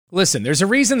Listen, there's a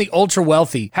reason the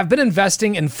ultra-wealthy have been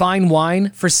investing in fine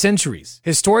wine for centuries.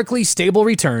 Historically stable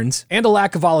returns and a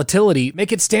lack of volatility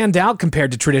make it stand out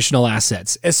compared to traditional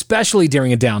assets, especially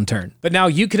during a downturn. But now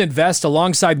you can invest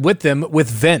alongside with them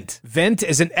with Vent. Vent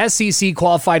is an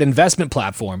SEC-qualified investment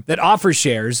platform that offers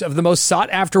shares of the most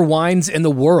sought-after wines in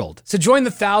the world. So join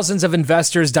the thousands of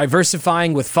investors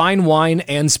diversifying with fine wine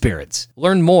and spirits.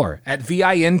 Learn more at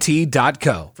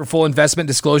vint.co. For full investment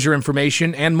disclosure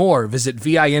information and more, visit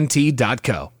vint.co.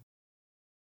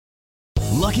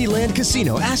 Lucky Land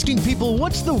Casino, asking people,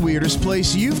 what's the weirdest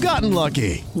place you've gotten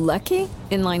lucky? Lucky?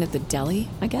 In line at the deli,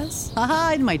 I guess?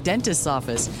 Aha, in my dentist's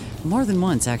office. More than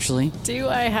once, actually. Do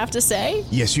I have to say?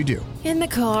 Yes, you do. In the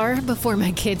car before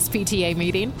my kids' PTA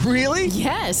meeting. Really?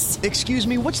 Yes. Excuse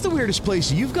me, what's the weirdest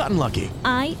place you've gotten lucky?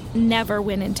 I never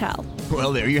win and tell.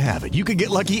 Well, there you have it. You can get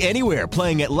lucky anywhere,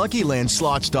 playing at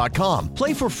LuckyLandSlots.com.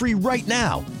 Play for free right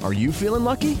now. Are you feeling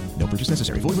lucky? No purchase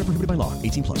necessary. Void where prohibited by law.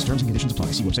 18+. Terms and conditions apply.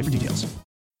 See website for details.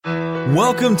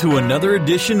 Welcome to another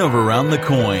edition of Around the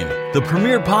Coin, the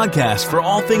premier podcast for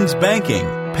all things banking,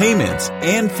 payments,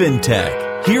 and fintech.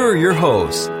 Here are your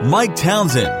hosts, Mike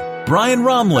Townsend, Brian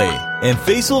Romley, and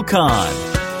Faisal Khan.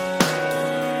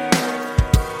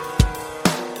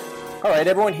 All right,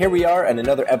 everyone, here we are in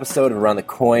another episode of Around the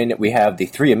Coin. We have the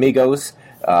three amigos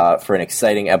for an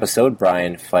exciting episode,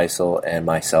 Brian, Faisal, and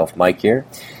myself, Mike here.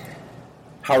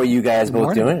 How are you guys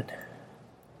both doing?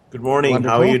 Good morning.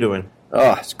 Wonderful. How are you doing?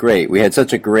 Oh, it's great. We had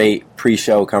such a great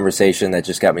pre-show conversation that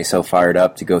just got me so fired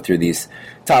up to go through these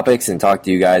topics and talk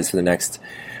to you guys for the next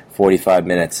 45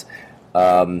 minutes.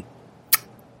 How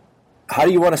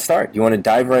do you want to start? You want to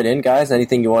dive right in, guys?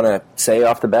 Anything you want to say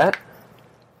off the bat?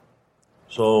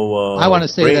 So I want to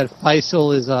say that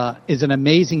Faisal is an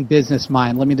amazing business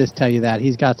mind. Let me just tell you that.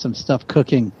 He's got some stuff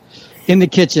cooking in the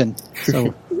kitchen.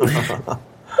 So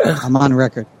I'm on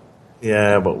record.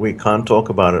 Yeah, but we can't talk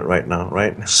about it right now,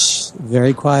 right?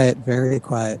 Very quiet, very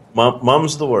quiet.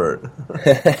 Mum's the word.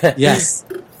 Yes.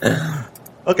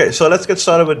 Okay, so let's get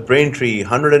started with Braintree.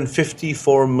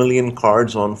 154 million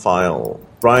cards on file.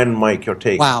 Brian, Mike, your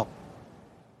take. Wow.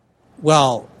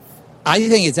 Well, I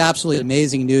think it's absolutely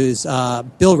amazing news.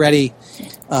 Bill Reddy,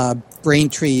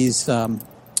 Braintree's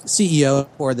CEO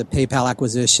for the PayPal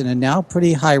acquisition, and now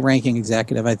pretty high-ranking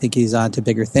executive. I think he's on to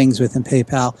bigger things within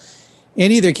PayPal.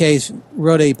 In either case,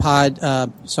 wrote a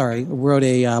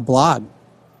blog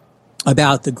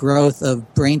about the growth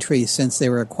of Braintree since they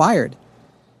were acquired.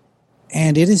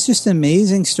 And it is just an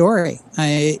amazing story.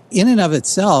 In and of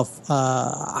itself,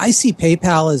 I see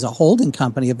PayPal as a holding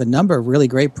company of a number of really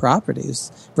great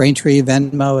properties, Braintree,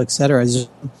 Venmo, et cetera.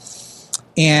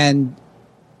 And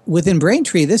within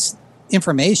Braintree, this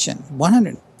information,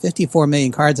 154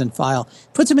 million cards on file,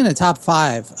 puts them in the top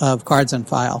 5 of cards on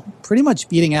file, pretty much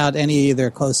beating out any of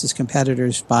their closest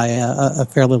competitors by a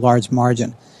fairly large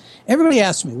margin. Everybody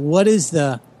asks me, what is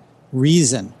the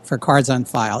reason for cards on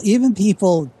file? Even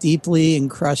people deeply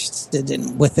encrusted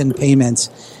within payments.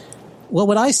 Well,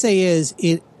 what I say is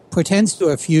it portends to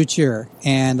a future,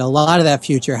 and a lot of that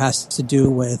future has to do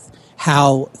with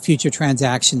how future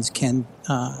transactions can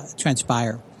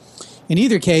transpire. In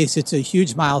either case, it's a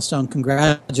huge milestone.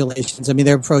 Congratulations. I mean,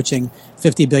 they're approaching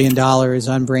 $50 billion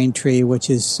on Braintree, which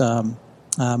is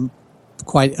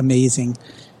quite amazing.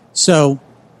 So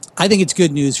I think it's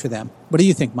good news for them. What do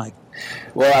you think, Mike?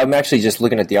 Well, I'm actually just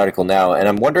looking at the article now, and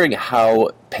I'm wondering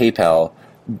how PayPal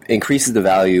increases the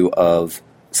value of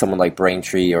someone like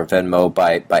Braintree or Venmo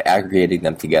by aggregating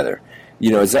them together.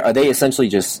 You know, are they essentially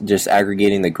just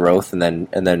aggregating the growth and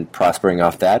then prospering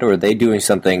off that, or are they doing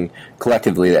something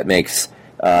collectively that makes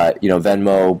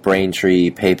Venmo,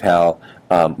 Braintree, PayPal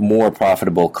more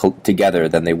profitable together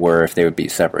than they were if they would be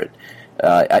separate?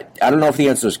 I don't know if the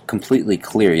answer is completely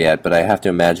clear yet, but I have to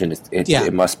imagine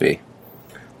it must be.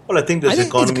 Well, I think there's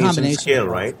economies in scale,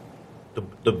 right?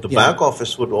 The back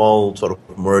office would all sort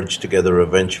of merge together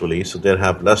eventually, so they'd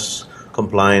have less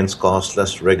compliance costs,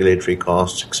 less regulatory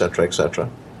costs, et cetera, et cetera.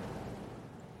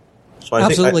 So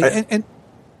absolutely.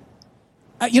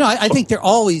 I think they're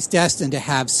always destined to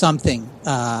have something,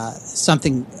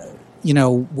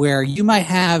 where you might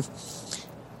have,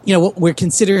 what we're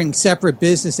considering separate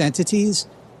business entities,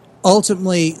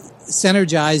 ultimately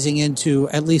synergizing into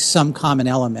at least some common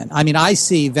element. I mean, I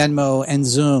see Venmo and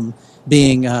Zoom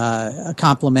being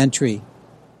complementary,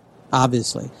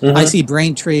 obviously. Mm-hmm. I see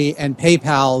Braintree and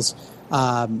PayPal's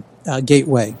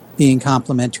gateway being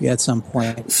complementary at some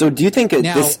point. So do you think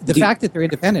the fact that they're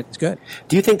independent is good?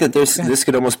 Do you think that this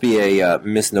could almost be a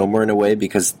misnomer in a way?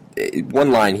 Because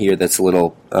one line here that's a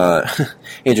little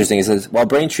interesting, it says, while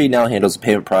Braintree now handles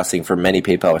payment processing for many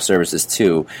PayPal services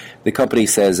too, the company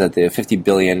says that the $50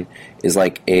 billion is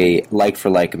like a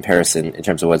like-for-like comparison in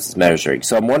terms of what it's measuring.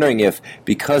 So I'm wondering if,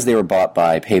 because they were bought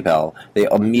by PayPal, they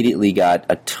immediately got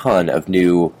a ton of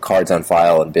new cards on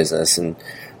file in business and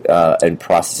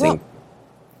processing.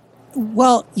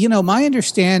 Well, my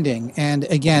understanding, and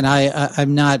again,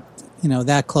 I'm not,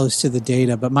 that close to the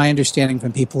data, but my understanding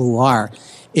from people who are,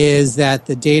 is that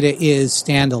the data is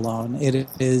standalone. It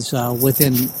is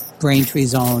within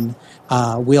Braintree's own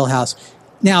wheelhouse.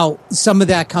 Now, some of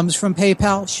that comes from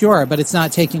PayPal, sure, but it's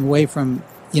not taking away from,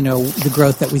 the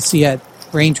growth that we see at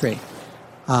Braintree.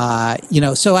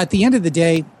 So at the end of the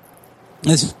day,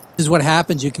 this is what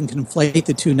happens. You can conflate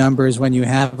the two numbers when you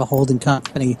have a holding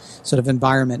company sort of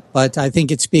environment. But I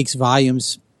think it speaks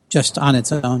volumes just on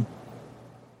its own.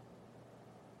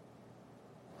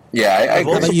 Yeah, I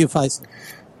How about you, Faisal?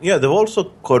 Yeah, they've also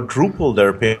quadrupled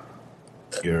their pay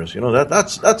years.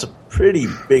 That's a pretty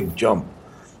big jump.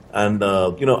 And,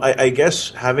 I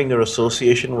guess having their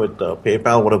association with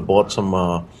PayPal would have brought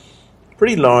some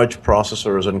pretty large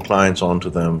processors and clients onto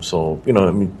them. So,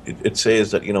 it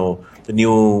says that, the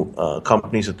new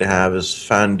companies that they have is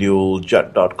FanDuel,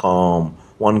 Jet.com,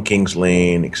 One Kings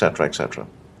Lane, et cetera, et cetera.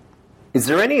 Is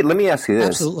there any, let me ask you this.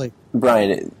 Absolutely.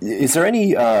 Brian, is there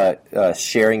any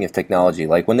sharing of technology?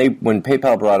 Like when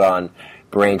PayPal brought on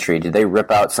Braintree, did they rip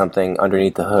out something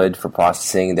underneath the hood for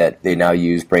processing that they now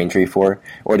use Braintree for?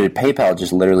 Or did PayPal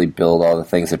just literally build all the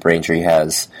things that Braintree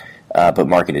has but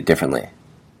market it differently?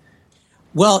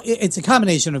 Well, it's a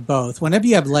combination of both. Whenever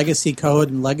you have legacy code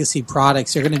and legacy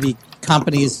products, there are going to be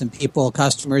companies and people,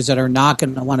 customers that are not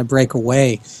going to want to break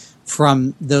away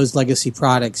from those legacy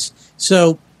products.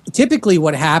 So typically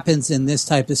what happens in this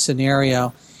type of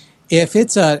scenario, if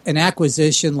it's an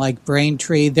acquisition like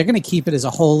Braintree, they're going to keep it as a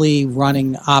wholly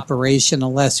running operation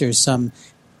unless there's some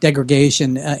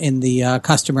degradation in the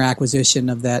customer acquisition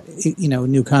of that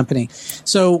new company.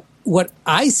 So what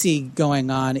I see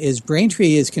going on is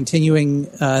Braintree is continuing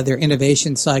their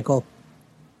innovation cycle.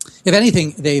 If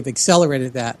anything, they've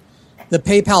accelerated that. The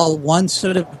PayPal One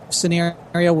sort of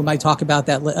scenario, we might talk about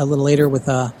that a little later with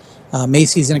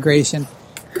Macy's integration.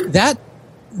 That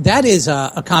is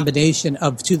a combination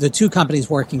of the two companies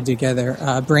working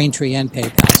together, Braintree and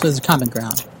PayPal. So there's a common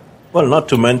ground. Well, not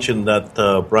to mention that,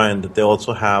 Brian, that they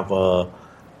also have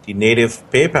the native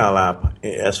PayPal app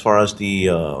as far as the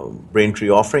Braintree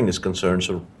offering is concerned.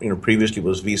 So, previously it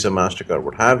was Visa, MasterCard,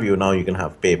 what have you. Now you can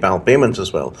have PayPal payments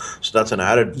as well. So that's an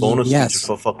added bonus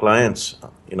feature for clients,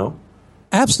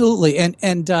 Absolutely.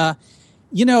 And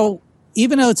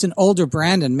even though it's an older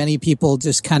brand and many people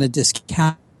just kind of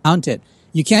discount it,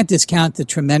 you can't discount the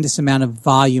tremendous amount of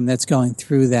volume that's going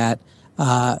through that,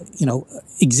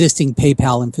 existing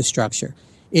PayPal infrastructure.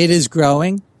 It is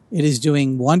growing. It is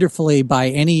doing wonderfully by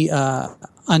any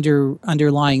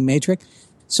underlying metric.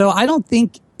 So I don't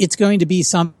think it's going to be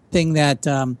something that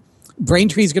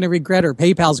Braintree is going to regret or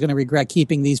PayPal is going to regret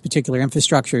keeping these particular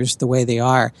infrastructures the way they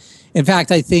are. In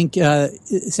fact, I think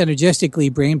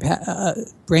synergistically,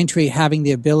 Braintree having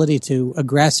the ability to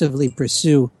aggressively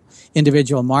pursue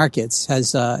individual markets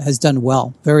has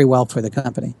done very well for the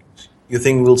company. You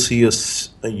think we'll see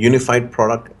a unified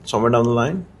product somewhere down the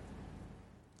line?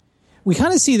 We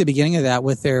kind of see the beginning of that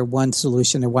with their one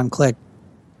solution, their one click.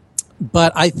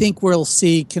 But I think we'll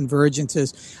see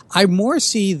convergences. I more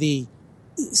see the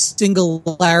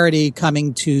singularity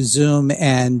coming to Zoom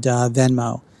and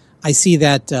Venmo. I see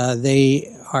that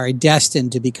they are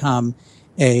destined to become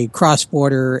a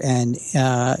cross-border and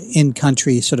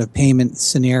in-country sort of payment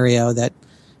scenario that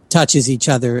touches each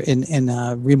other in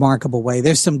a remarkable way.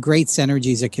 There's some great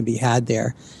synergies that can be had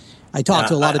there. I talk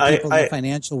to a lot of people in the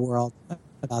financial world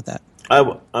about that. I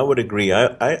would agree.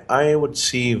 I would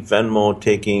see Venmo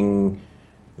taking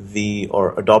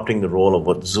or adopting the role of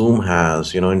what Zoom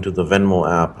has, into the Venmo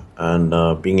app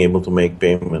and being able to make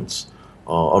payments.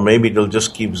 Or maybe they'll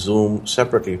just keep Zoom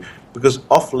separately. Because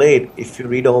of late, if you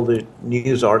read all the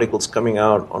news articles coming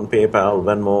out on PayPal,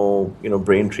 Venmo,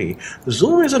 Braintree,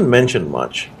 Zoom isn't mentioned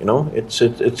much. It's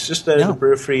just there in the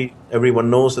periphery. Everyone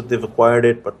knows that they've acquired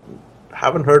it, but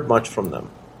haven't heard much from them.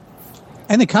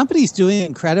 And the company's doing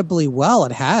incredibly well.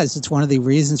 It's one of the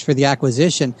reasons for the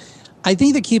acquisition. I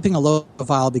think they're keeping a low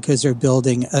profile because they're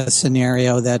building a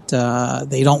scenario that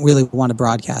they don't really want to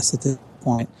broadcast at this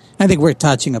point. I think we're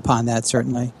touching upon that,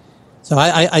 certainly. So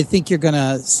I think you're going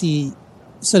to see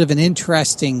sort of an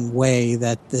interesting way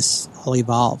that this all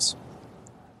evolves.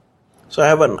 So I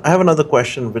have another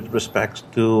question with respect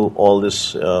to all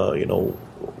this,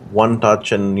 one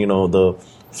touch and the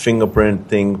fingerprint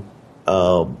thing.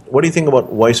 What do you think about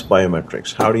voice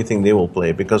biometrics? How do you think they will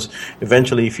play? Because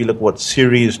eventually, if you look what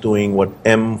Siri is doing, what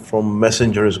M from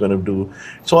Messenger is going to do,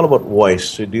 it's all about voice.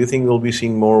 So do you think we'll be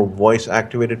seeing more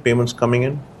voice-activated payments coming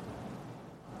in?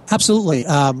 Absolutely.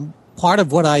 Part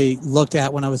of what I looked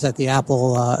at when I was at the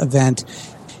Apple event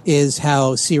is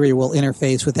how Siri will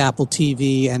interface with Apple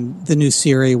TV and the new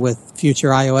Siri with future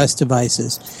iOS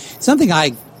devices. Something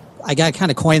I got kind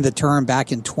of coined the term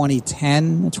back in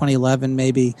 2010, 2011,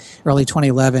 maybe early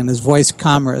 2011, is voice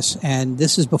commerce. And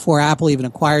this is before Apple even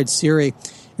acquired Siri.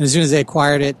 And as soon as they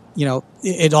acquired it,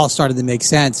 it all started to make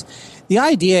sense. The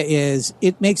idea is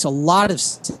it makes a lot of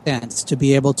sense to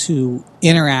be able to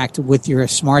interact with your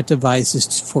smart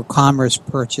devices for commerce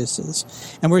purchases.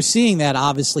 And we're seeing that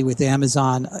obviously with the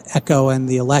Amazon Echo and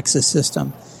the Alexa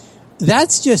system.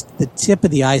 That's just the tip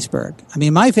of the iceberg. I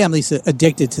mean, my family's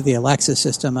addicted to the Alexa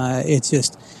system. It's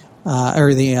just,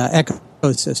 or the Echo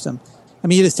system. I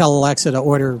mean, you just tell Alexa to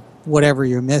order whatever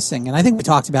you're missing. And I think we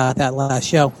talked about that last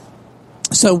show.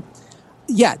 So,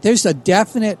 yeah, there's a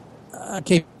definite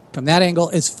capability from that angle.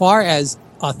 As far as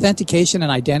authentication and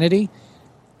identity,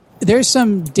 there's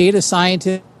some data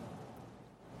scientists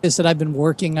that I've been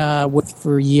working with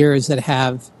for years that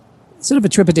have sort of a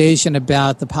trepidation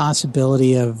about the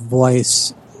possibility of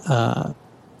voice. The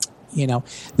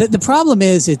problem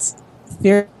is it's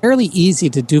fairly easy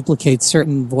to duplicate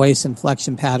certain voice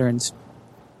inflection patterns.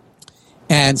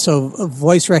 And so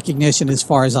voice recognition, as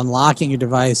far as unlocking your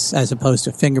device as opposed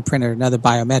to fingerprint or another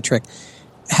biometric,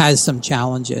 has some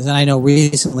challenges. And I know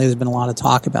recently there's been a lot of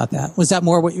talk about that. Was that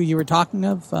more what you were talking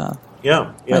of?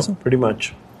 Yeah, pretty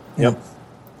much. Yep.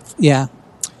 Yeah.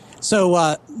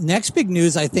 So next big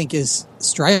news, I think, is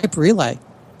Stripe Relay.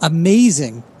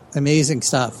 Amazing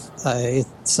stuff.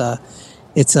 It's a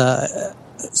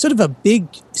sort of a big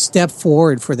step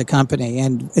forward for the company,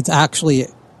 and it's actually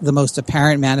the most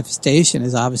apparent manifestation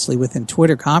is obviously within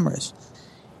Twitter commerce.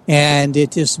 And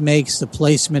it just makes the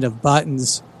placement of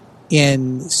buttons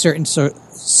in certain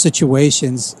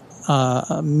situations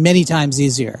many times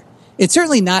easier. It's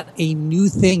certainly not a new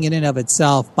thing in and of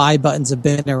itself. Buy buttons have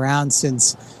been around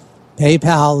since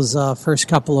PayPal's first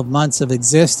couple of months of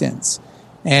existence.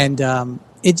 And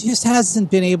it just hasn't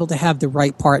been able to have the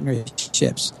right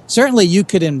partnerships. Certainly you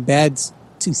could embed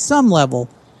to some level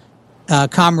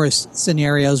commerce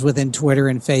scenarios within Twitter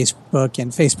and Facebook,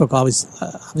 and Facebook always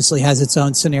obviously has its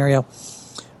own scenario.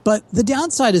 But the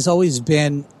downside has always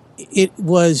been it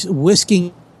was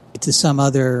whisking to some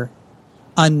other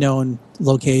unknown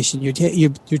location. You're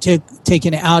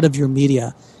taken out of your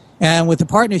media. And with the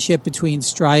partnership between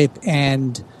Stripe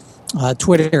and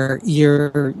Twitter,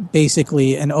 you're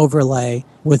basically an overlay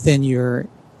within your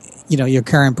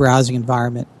current browsing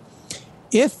environment.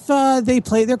 If they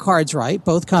play their cards right,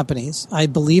 both companies, I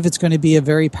believe it's going to be a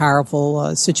very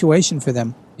powerful situation for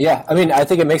them. Yeah, I mean, I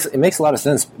think it makes a lot of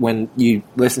sense when you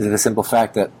listen to the simple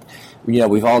fact that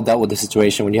we've all dealt with the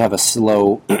situation when you have a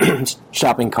slow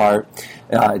shopping cart,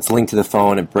 it's linked to the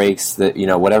phone, it breaks,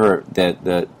 whatever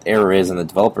the error is on the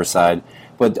developer side,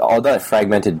 but all that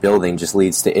fragmented building just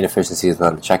leads to inefficiencies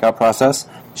on the checkout process.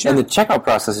 Sure. And the checkout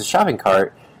process is shopping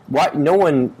cart. Why no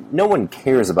one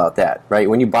cares about that, right?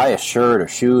 When you buy a shirt or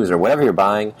shoes or whatever you're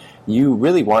buying, you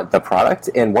really want the product,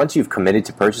 and once you've committed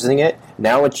to purchasing it,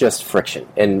 now it's just friction.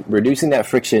 And reducing that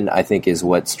friction, I think, is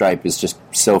what Stripe is just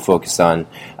so focused on.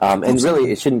 And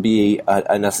really, it shouldn't be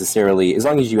unnecessarily, as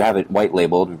long as you have it white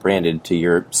labeled and branded to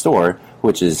your store,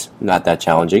 which is not that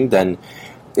challenging, then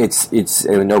it's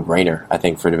a no-brainer, I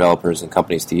think, for developers and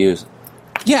companies to use.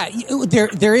 Yeah,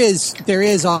 there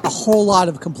is a whole lot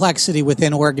of complexity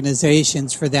within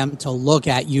organizations for them to look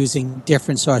at using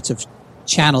different sorts of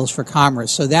channels for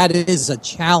commerce. So that is a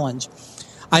challenge.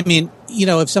 I mean,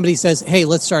 if somebody says, hey,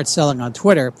 let's start selling on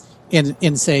Twitter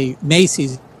in say,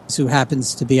 Macy's, who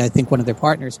happens to be, I think, one of their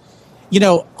partners,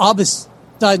 all of a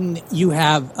sudden you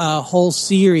have a whole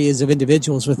series of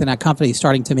individuals within that company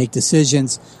starting to make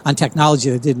decisions on technology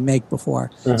that didn't make before.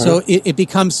 Mm-hmm. So it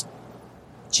becomes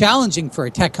challenging for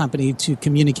a tech company to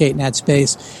communicate in that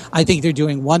space. I think they're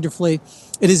doing wonderfully.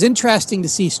 It is interesting to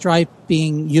see Stripe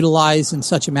being utilized in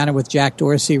such a manner with Jack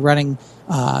Dorsey running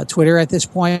Twitter at this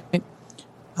point.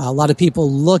 A lot of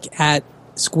people look at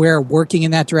Square working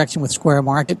in that direction with Square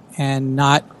Market and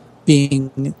not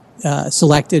being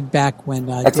selected back when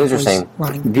that's interesting.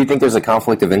 Do you think there's a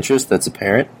conflict of interest that's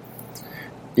apparent?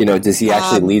 Does he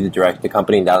actually lead the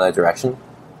company down that direction?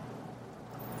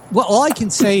 Well, all I can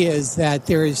say is that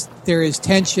there is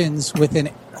tensions within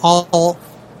all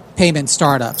payment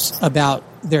startups about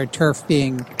their turf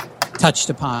being touched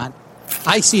upon.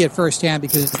 I see it firsthand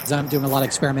because I'm doing a lot of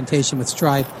experimentation with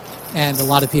Stripe, and a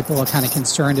lot of people are kind of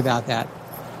concerned about that.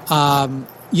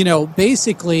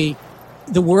 Basically,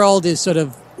 the world is sort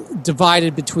of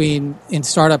divided between, in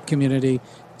startup community,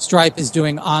 Stripe is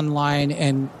doing online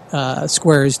and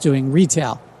Square is doing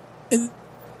retail.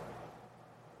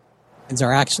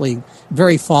 Are actually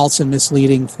very false and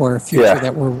misleading for a future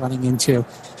that we're running into.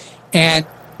 And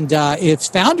if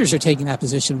founders are taking that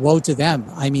position, woe to them.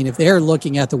 I mean, if they're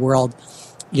looking at the world,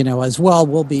 as well,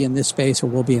 we'll be in this space or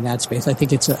we'll be in that space. I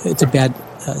think it's a bad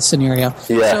scenario.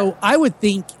 Yeah. So I would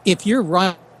think if you're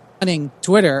running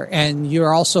Twitter and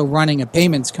you're also running a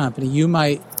payments company, you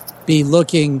might be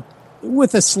looking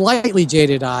with a slightly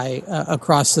jaded eye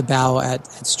across the bow at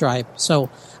Stripe. So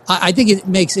I think it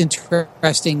makes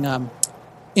interesting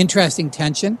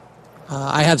tension.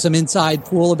 I have some inside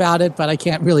pool about it, but I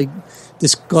can't really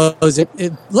disclose it.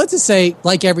 Let's just say,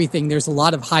 like everything, there's a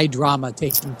lot of high drama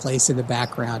taking place in the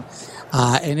background.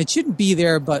 And it shouldn't be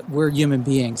there, but we're human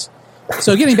beings.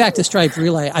 So getting back to Stripe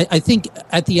Relay, I think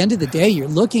at the end of the day, you're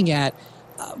looking at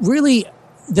really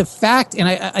the fact, and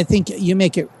I think you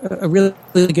make it a really,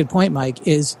 really good point, Mike,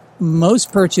 is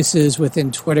most purchases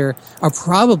within Twitter are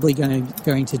probably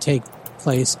going to take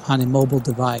place on a mobile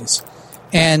device.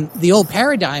 And the old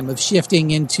paradigm of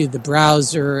shifting into the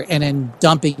browser and then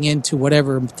dumping into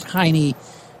whatever tiny,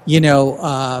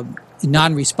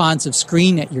 non-responsive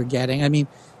screen that you're getting. I mean,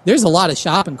 there's a lot of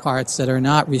shopping carts that are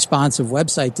not responsive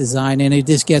website design, and it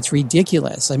just gets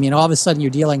ridiculous. I mean, all of a sudden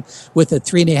you're dealing with a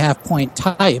 3.5-point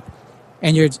type,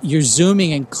 and you're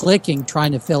zooming and clicking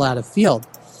trying to fill out a field.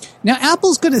 Now,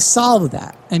 Apple's going to solve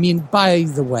that. I mean, by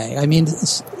the way,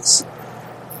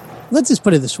 let's just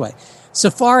put it this way.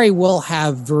 Safari will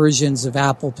have versions of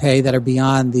Apple Pay that are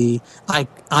beyond the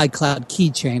iCloud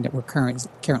keychain that we're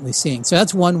currently seeing. So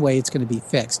that's one way it's going to be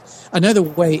fixed. Another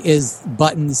way is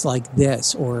buttons like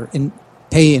this or in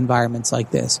pay environments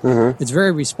like this. Mm-hmm. It's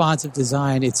very responsive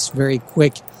design. It's very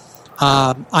quick.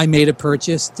 I made a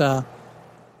purchase. I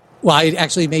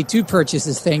actually made two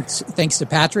purchases thanks to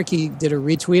Patrick. He did a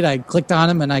retweet. I clicked on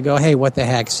him and I go, hey, what the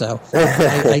heck? So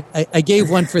I gave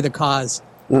one for the cause.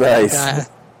 Nice. And,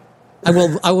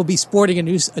 I will be sporting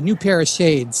a new pair of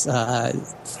shades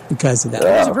because of that. Wow.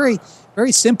 It was a very,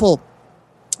 very simple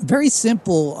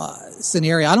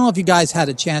scenario. I don't know if you guys had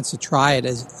a chance to try it.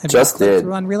 Just did.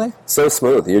 On Relay? So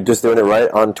smooth. You're just doing it right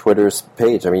on Twitter's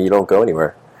page. I mean, you don't go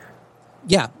anywhere.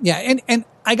 Yeah. And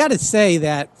I got to say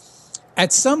that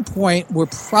at some point we're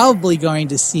probably going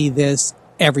to see this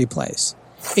every place.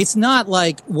 It's not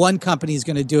like one company is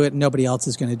going to do it and nobody else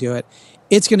is going to do it.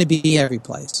 It's going to be every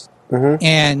place. Mm-hmm.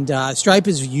 And Stripe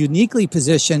is uniquely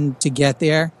positioned to get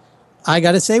there. I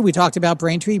got to say, we talked about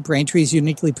Braintree. Braintree is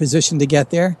uniquely positioned to get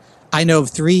there. I know of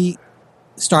 3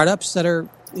 startups that are,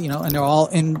 and they're all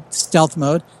in stealth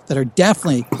mode that are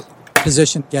definitely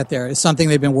positioned to get there. It's something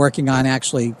they've been working on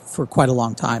actually for quite a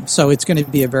long time. So it's going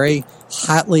to be a very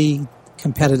hotly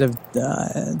competitive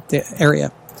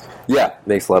area. Yeah,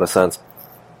 makes a lot of sense.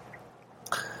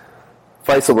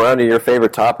 Faisal, we're on to your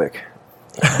favorite topic.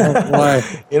 Oh,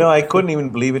 boy. I couldn't even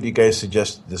believe it. You guys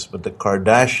suggested this, but the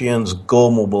Kardashians Go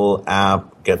Mobile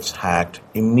app gets hacked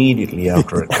immediately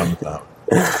after it comes out.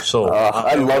 So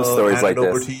I love stories like this.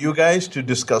 Over to you guys to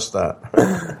discuss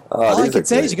that. All I can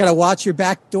say is you got to watch your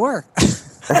back door.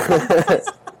 Got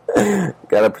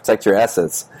to protect your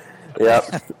assets.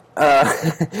 Yep.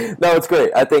 No, it's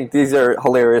great. I think these are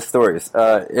hilarious stories,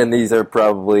 and these are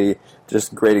probably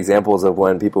just great examples of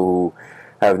when people who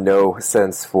have no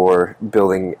sense for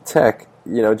building tech,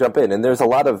 jump in. And there's a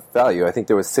lot of value. I think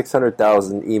there was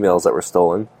 600,000 emails that were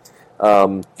stolen.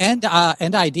 And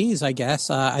IDs, I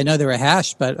guess. I know they were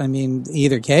hashed, but I mean,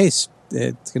 either case,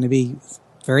 it's going to be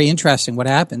very interesting what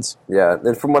happens. Yeah,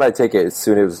 and from what I take it, as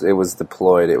soon as it was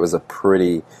deployed, it was a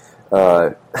pretty...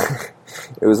 it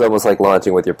was almost like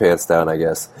launching with your pants down, I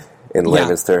guess, in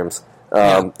layman's terms.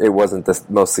 It wasn't the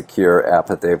most secure app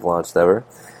that they've launched ever.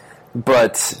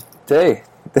 But, hey...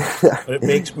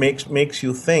 It makes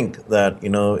you think that,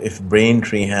 if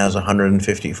Braintree has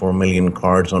 154 million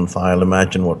cards on file,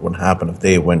 imagine what would happen if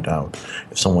they went out,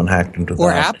 if someone hacked into that. Or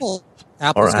Apple.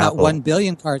 Apple's got 1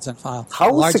 billion cards on file.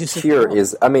 How secure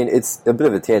is, it's a bit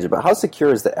of a tangent, but how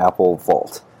secure is the Apple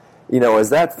Vault? Is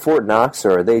that Fort Knox,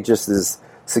 or are they just as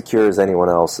secure as anyone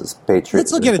else's Patriot?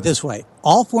 Let's look at it this way.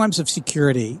 All forms of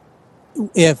security,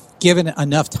 if given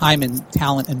enough time and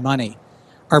talent and money,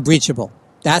 are breachable.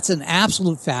 That's an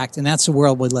absolute fact, and that's the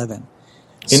world we live in.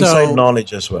 Inside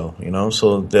knowledge as well,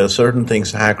 So there are certain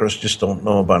things hackers just don't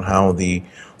know about how the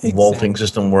vaulting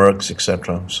system works,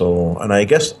 etc. So, and I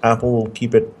guess Apple will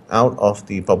keep it out of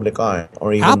the public eye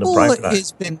or even the private eye.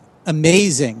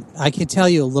 amazing. I can tell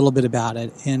you a little bit about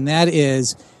it, and that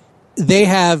is they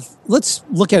have. Let's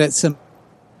look at it.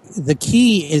 The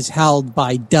key is held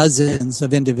by dozens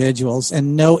of individuals,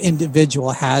 and no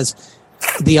individual has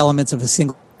the elements of a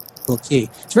single key.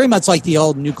 It's very much like the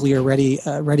old nuclear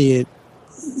ready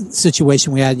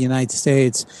situation we had in the United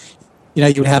States. You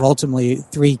would have ultimately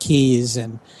 3 keys,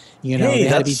 and they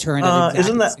had to be turned.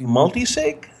 Isn't that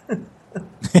multi-sig?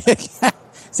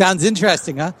 Sounds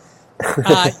interesting, huh?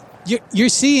 You're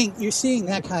seeing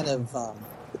that kind of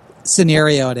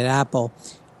scenario at Apple.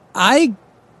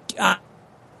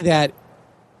 That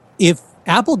if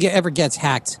Apple ever gets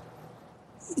hacked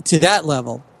to that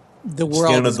level, the world it's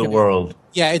the end of the world.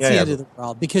 Yeah, it's the end of the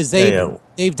world because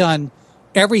they've done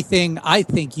everything I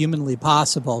think humanly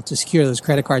possible to secure those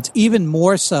credit cards, even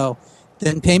more so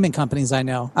than payment companies I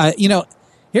know.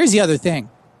 Here's the other thing.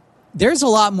 There's a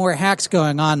lot more hacks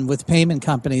going on with payment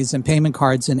companies and payment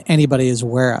cards than anybody is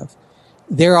aware of.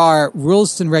 There are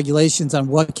rules and regulations on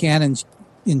what can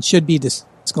and should be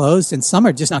disclosed, and some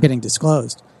are just not getting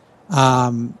disclosed.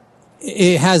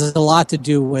 It has a lot to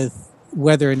do with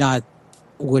whether or not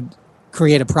it would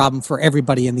create a problem for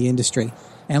everybody in the industry.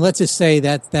 And let's just say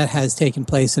that has taken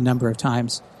place a number of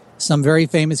times. Some very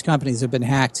famous companies have been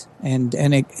hacked and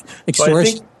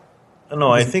extortion.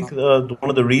 I think one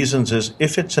of the reasons is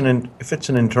if it's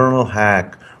an internal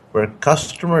hack where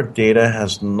customer data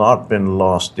has not been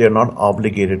lost, they are not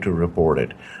obligated to report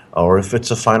it. Or if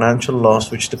it's a financial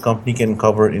loss which the company can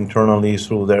cover internally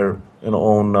through their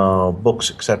own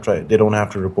books, etc., they don't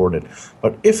have to report it.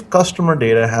 But if customer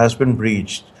data has been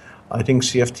breached, I think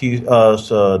CFT,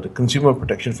 the Consumer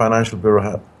Protection Financial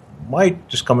Bureau, might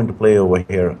just come into play over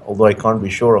here. Although I can't be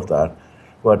sure of that.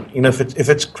 But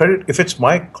if it's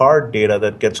my card data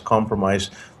that gets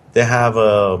compromised, they have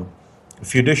a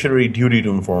fiduciary duty to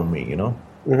inform me.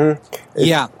 Mm-hmm.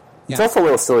 It's also a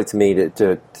little silly to me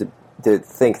to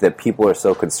think that people are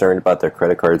so concerned about their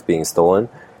credit cards being stolen,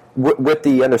 with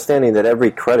the understanding that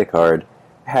every credit card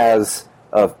has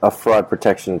a fraud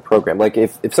protection program. Like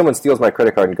if someone steals my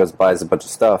credit card and goes and buys a bunch of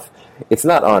stuff, it's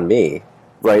not on me,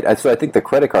 right? So I think the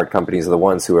credit card companies are the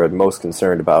ones who are most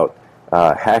concerned about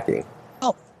hacking.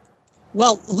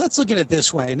 Well, let's look at it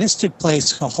this way, and this took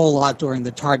place a whole lot during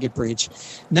the Target breach.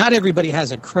 Not everybody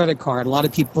has a credit card. A lot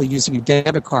of people are using a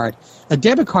debit card. A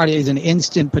debit card is an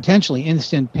potentially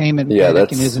instant payment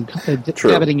mechanism,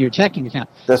 debiting your checking account.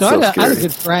 I had a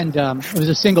good friend, it was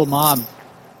a single mom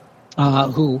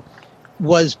who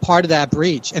was part of that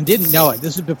breach and didn't know it.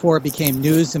 This was before it became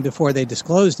news and before they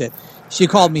disclosed it. She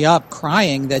called me up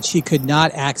crying that she could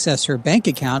not access her bank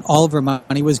account. All of her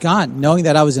money was gone. Knowing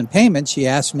that I was in payment, she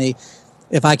asked me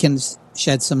if I can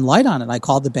shed some light on it. I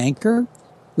called the banker.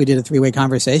 We did a 3-way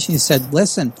conversation. He said,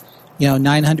 listen,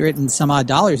 $900 and some odd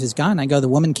dollars is gone. I go, the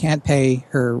woman can't pay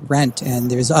her rent and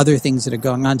there's other things that are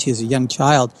going on. She has a young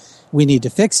child. We need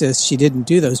to fix this. She didn't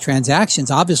do those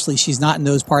transactions. Obviously, she's not in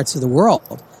those parts of the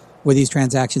world where these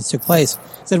transactions took place.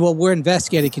 I said, well, we're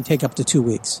investigating. It can take up to 2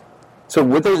 weeks. So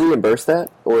would they reimburse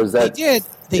that? Or is that...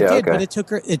 They did, but it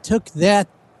took that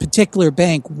particular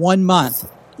bank 1 month,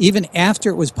 even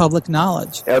after it was public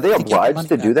knowledge. Are they obliged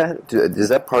to do that? Is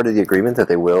that part of the agreement that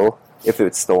they will if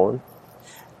it's stolen?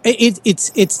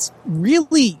 It's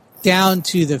really down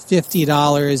to the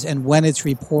 $50 and when it's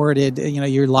reported,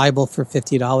 you're liable for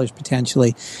 $50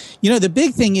 potentially. The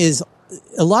big thing is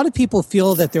a lot of people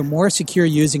feel that they're more secure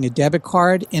using a debit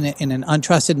card in an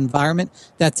untrusted environment.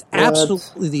 That's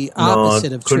absolutely the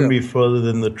opposite of true. Couldn't be further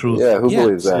than the truth. Yeah, who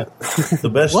believes that? The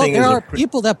best thing there is are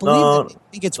people that believe that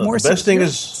think it's more secure. The best thing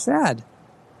is sad.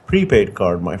 Prepaid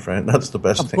card, my friend. That's the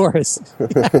best thing. Of course.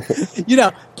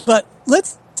 But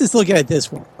let's just look at it this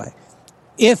way.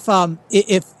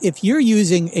 If you're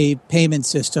using a payment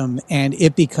system and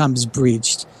it becomes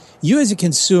breached, you as a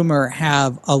consumer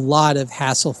have a lot of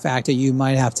hassle factor you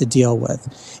might have to deal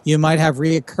with. You might have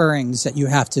reoccurrings that you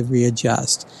have to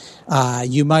readjust.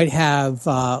 You might have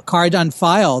card on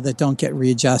file that don't get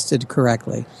readjusted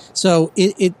correctly. So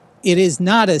it is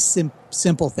not a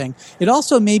simple thing. It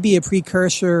also may be a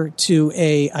precursor to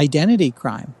a identity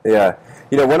crime. Yeah.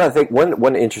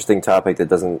 One interesting topic that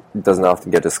doesn't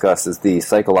often get discussed is the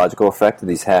psychological effect of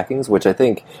these hackings, which I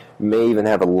think may even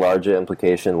have a larger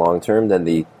implication long term than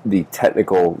the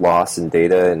technical loss in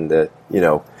data and the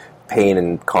pain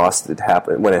and cost that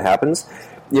happen when it happens.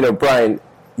 Brian,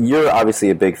 you're obviously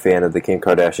a big fan of the Kim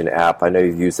Kardashian app. I know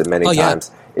you've used it many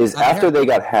times. After they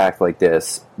got hacked like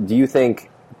this, do you think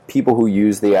people who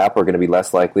use the app are going to be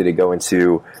less likely to go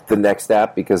into the next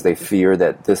app because they fear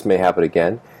that this may happen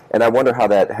again? And I wonder how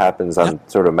that happens on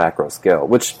sort of macro scale,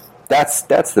 which that's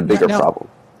the bigger problem.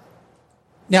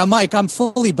 Now, Mike, I'm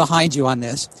fully behind you on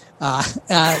this.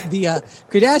 The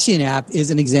Kardashian app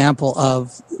is an example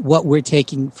of what we're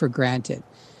taking for granted.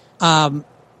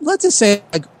 Let's just say,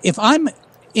 like, if I'm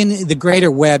in the greater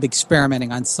web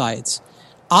experimenting on sites,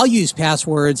 I'll use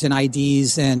passwords and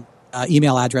IDs and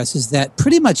email addresses that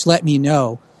pretty much let me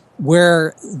know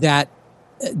where that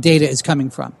data is coming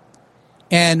from.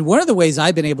 And one of the ways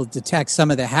I've been able to detect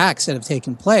some of the hacks that have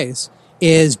taken place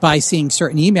is by seeing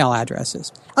certain email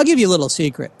addresses. I'll give you a little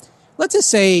secret. Let's just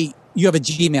say you have a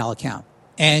Gmail account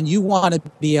and you want to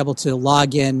be able to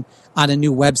log in on a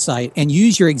new website and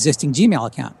use your existing Gmail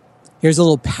account. Here's a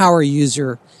little power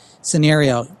user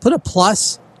scenario. Put a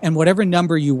plus and whatever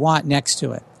number you want next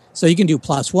to it. So you can do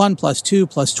 +1, +2,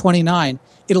 +29.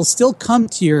 It'll still come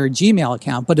to your Gmail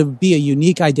account, but it'll be a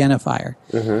unique identifier.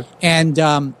 Mm-hmm.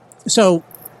 And so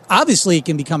obviously it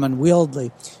can become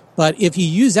unwieldy. But if you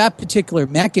use that particular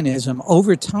mechanism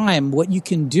over time, what you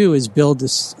can do is build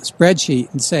this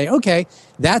spreadsheet and say, okay,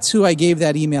 that's who I gave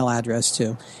that email address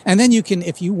to. And then you can,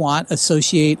 if you want,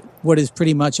 associate what is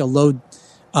pretty much a low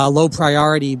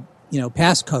priority,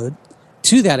 passcode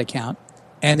to that account.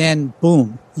 And then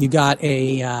boom, you got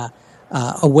a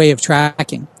way of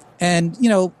tracking. And,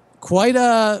 quite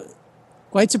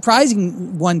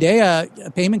surprising one day,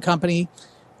 a payment company,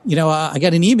 I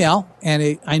got an email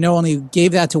and I only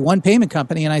gave that to one payment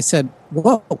company. And I said,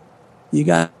 whoa, you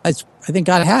guys, I think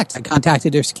got hacked. I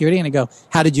contacted their security and I go,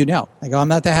 how did you know? I go, I'm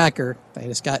not the hacker. I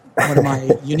just got one of my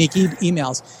unique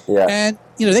emails. Yeah. And,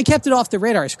 they kept it off the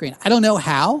radar screen. I don't know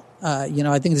how. I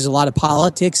think there's a lot of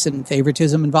politics and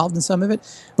favoritism involved in some of it.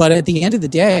 But at the end of the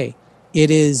day, it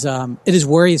is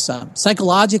worrisome.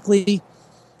 Psychologically,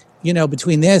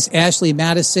 between this, Ashley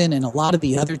Madison, and a lot of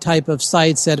the other type of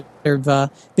sites that have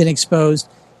been exposed,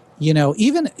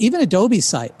 even Adobe's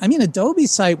site. I mean,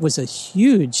 Adobe's site was a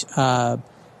huge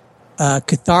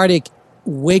cathartic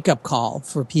wake-up call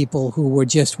for people who were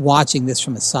just watching this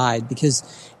from the side because,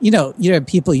 you have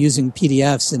people using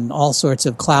PDFs and all sorts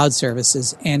of cloud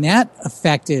services, and that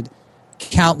affected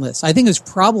countless. I think it's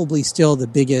probably still the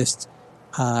biggest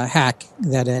hack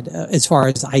that had, as far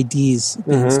as IDs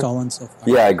being stolen so far.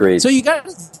 Yeah, I agree. So you got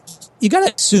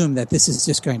to assume that this is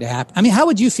just going to happen. I mean, how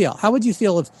would you feel? How would you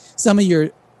feel if some of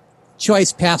your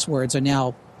choice passwords are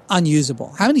now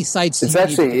unusable? How many sites do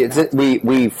you need?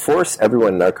 We force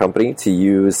everyone in our company to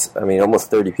use,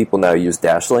 almost 30 people now use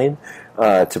Dashlane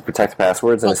to protect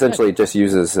passwords, and essentially it just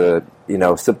uses a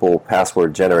simple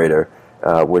password generator,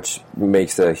 which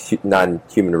makes a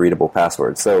non-human readable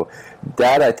password. So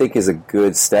that, I think, is a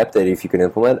good step that if you can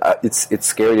implement. It's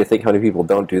scary to think how many people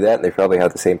don't do that, and they probably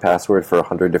have the same password for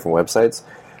 100 different websites.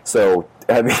 So,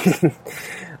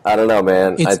 I don't know,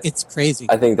 man. It's crazy.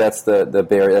 I think that's the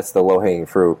barrier. That's the low-hanging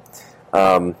fruit.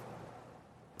 Yeah.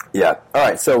 All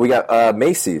right, so we got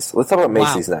Macy's. Let's talk about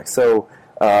Macy's next. So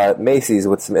Macy's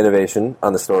with some innovation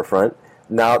on the storefront.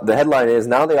 Now, the headline is,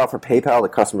 now they offer PayPal to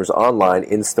customers online,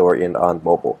 in-store, and on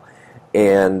mobile.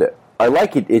 And I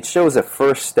like it. It shows a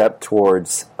first step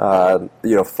towards,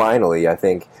 finally, I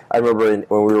think. I remember when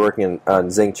we were working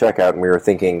on Zing Checkout, and we were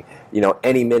thinking,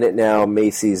 any minute now,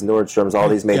 Macy's, Nordstrom's, all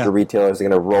these major retailers are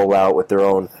going to roll out with their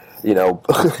own,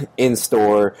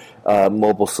 in-store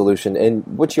mobile solution. And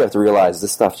what you have to realize,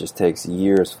 this stuff just takes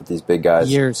years with these big guys.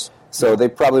 Years. So they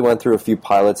probably went through a few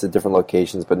pilots at different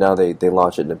locations, but now they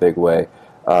launch it in a big way.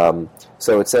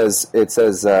 So it says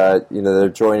they're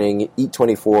joining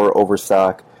Eat24,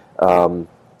 Overstock, that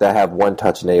have One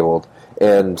Touch enabled.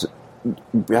 And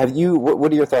what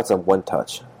are your thoughts on One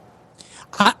Touch?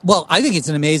 Well, I think it's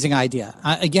an amazing idea.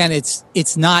 Again,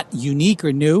 it's not unique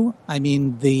or new. I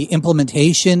mean, the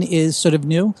implementation is sort of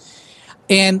new.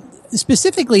 And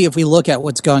specifically, if we look at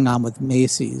what's going on with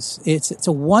Macy's, it's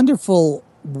a wonderful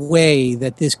way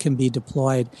that this can be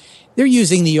deployed. They're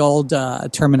using the old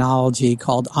terminology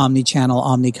called omnichannel,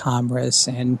 omnicommerce,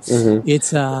 and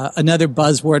it's another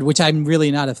buzzword, which I'm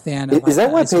really not a fan of. Is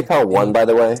that why PayPal won, by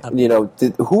the way?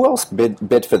 Who else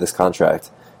bid for this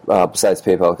contract besides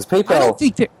PayPal? Because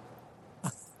PayPal...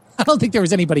 I don't think there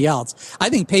was anybody else. I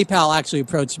think PayPal actually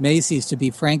approached Macy's, to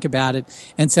be frank about it,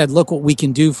 and said, look what we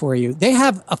can do for you. They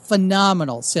have a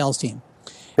phenomenal sales team.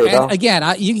 PayPal? And again,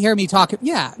 you hear me talk.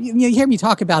 Yeah, you hear me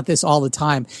talk about this all the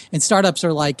time. And startups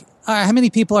are like, all right, how many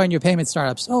people are in your payment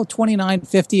startups? Oh, 29,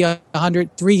 50,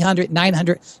 100, 300,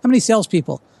 900. How many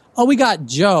salespeople? Oh, we got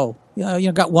Joe.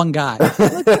 Got one guy. Like,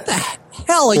 what the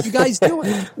hell are you guys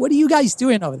doing? What are you guys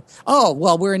doing over there? Oh,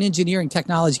 well, we're an engineering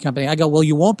technology company. I go, well,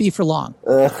 you won't be for long.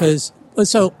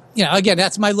 Again,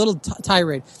 that's my little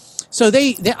tirade. So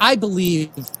they I believe,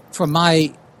 from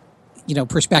my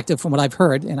perspective from what I've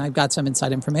heard, and I've got some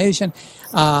inside information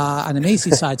on the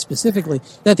Macy side specifically,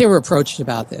 that they were approached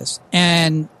about this,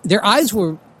 and their eyes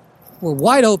were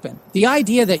wide open. The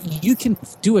idea that you can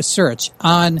do a search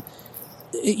on,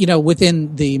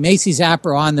 within the Macy's app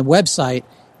or on the website,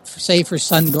 say for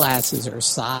sunglasses or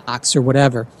socks or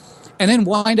whatever, and then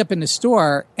wind up in the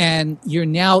store, and you're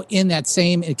now in that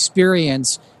same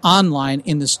experience online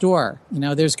in the store.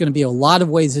 There's going to be a lot of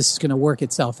ways this is going to work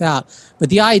itself out. But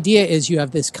the idea is you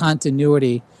have this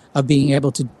continuity of being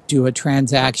able to do a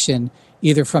transaction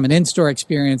either from an in-store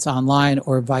experience online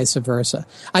or vice versa.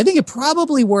 I think it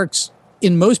probably works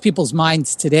in most people's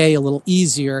minds today a little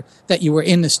easier that you were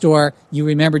in the store, you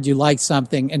remembered you liked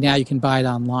something, and now you can buy it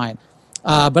online.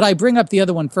 But I bring up the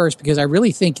other one first because I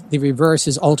really think the reverse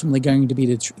is ultimately going to be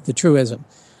the truism.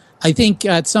 I think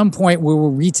at some point we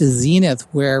will reach a zenith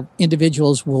where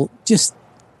individuals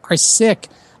are sick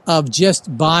of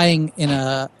just buying in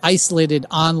a isolated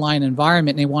online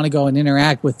environment, and they want to go and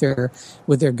interact with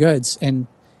their goods. And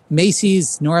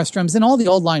Macy's, Nordstrom's, and all the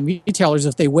old line retailers,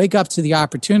 if they wake up to the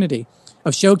opportunity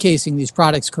of showcasing these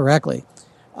products correctly,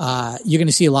 you're going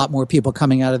to see a lot more people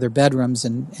coming out of their bedrooms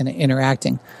and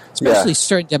interacting, especially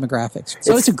certain demographics.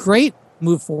 So it's a great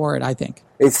move forward, I think.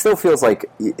 It still feels like,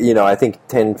 I think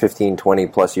 10, 15, 20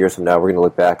 plus years from now, we're going to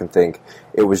look back and think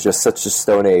it was just such a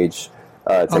Stone Age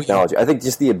technology. I think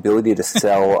just the ability to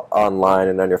sell online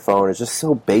and on your phone is just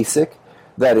so basic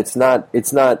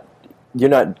that you're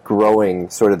not growing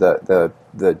sort of the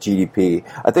GDP.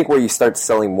 I think where you start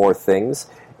selling more things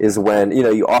is when,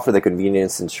 you offer the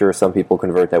convenience, and sure, some people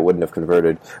convert that wouldn't have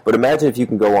converted. But imagine if you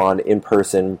can go on in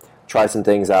person, try some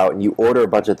things out, and you order a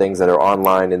bunch of things that are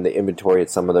online in the inventory at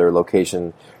some other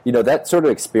location. That sort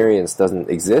of experience doesn't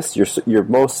exist. In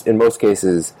most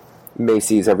cases,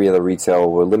 Macy's, every other retailer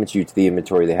will limit you to the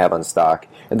inventory they have on stock.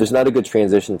 And there's not a good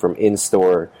transition from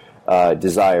in-store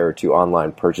desire to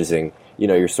online purchasing.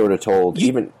 You're sort of told,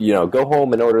 go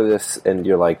home and order this, and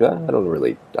you're like, I'm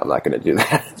not going to do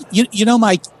that.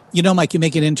 Mike, you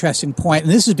make an interesting point,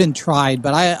 and this has been tried,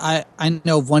 but I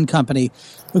know of one company,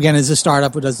 again, is a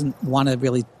startup who doesn't want to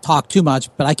really talk too much,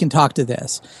 but I can talk to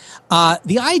this.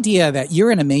 The idea that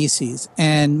you're in a Macy's,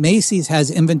 and Macy's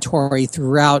has inventory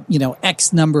throughout,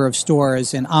 X number of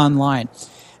stores and online.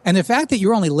 And the fact that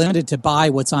you're only limited to buy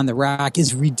what's on the rack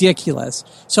is ridiculous.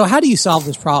 So how do you solve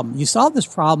this problem? You solve this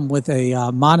problem with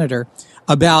a monitor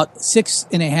about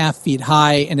 6.5 feet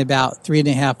high and about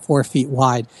 3.5, 4 feet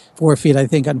wide. 4 feet, I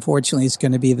think, unfortunately, is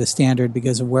going to be the standard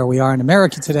because of where we are in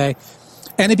America today.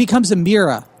 And it becomes a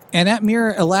mirror. And that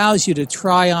mirror allows you to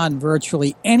try on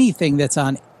virtually anything that's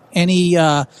on any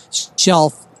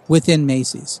shelf within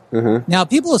Macy's. Mm-hmm. Now,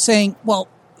 people are saying, well,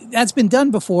 that's been done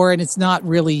before, and it's not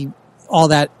really all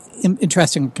that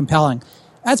interesting and compelling.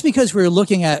 That's because we're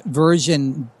looking at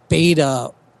version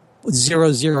beta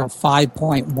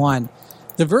 005.1.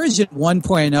 The version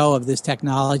 1.0 of this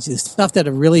technology, the stuff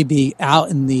that'll really be out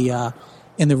in the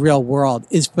real world,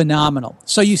 is phenomenal.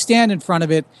 So you stand in front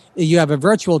of it, you have a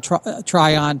virtual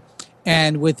try-on,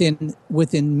 and within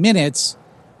minutes,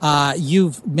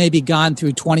 you've maybe gone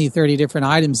through 20, 30 different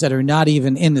items that are not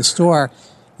even in the store.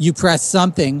 You press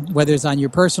something, whether it's on your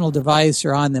personal device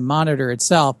or on the monitor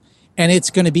itself, and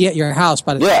it's going to be at your house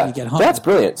by the time you get home. That's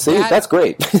brilliant. See, that's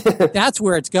great. That's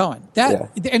where it's going.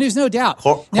 And there's no doubt.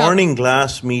 Corning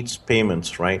glass meets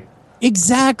payments, right?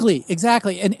 Exactly.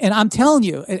 And I'm telling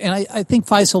you, and I think,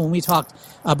 Faisal, when we talked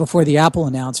before the Apple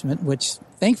announcement, which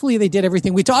thankfully they did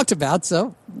everything we talked about,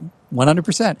 so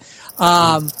 100%.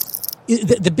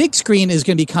 The big screen is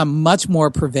going to become much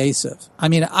more pervasive. I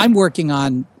mean, I'm working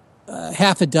on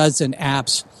half a dozen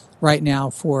apps right now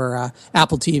for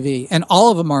Apple TV, and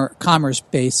all of them are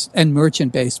commerce-based and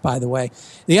merchant-based, by the way.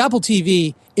 The Apple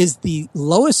TV is the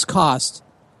lowest cost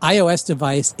iOS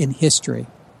device in history,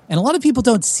 and a lot of people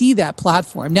don't see that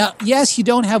platform. Now, yes, you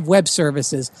don't have web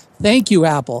services. Thank you,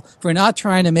 Apple, for not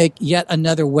trying to make yet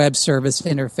another web service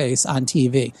interface on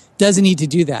TV. Doesn't need to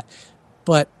do that.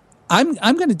 But I'm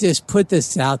going to just put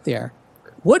this out there.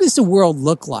 What does the world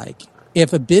look like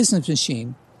if a business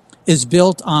machine is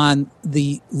built on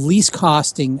the least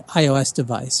costing iOS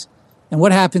device? And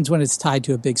what happens when it's tied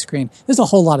to a big screen? There's a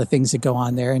whole lot of things that go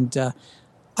on there, and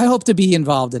I hope to be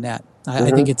involved in that.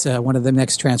 I think it's one of the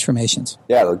next transformations.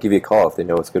 Yeah, they'll give you a call if they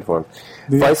know what's good for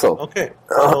them. Faisal. Okay,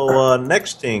 so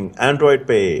next thing, Android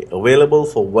Pay, available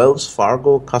for Wells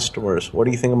Fargo customers. What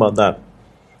do you think about that?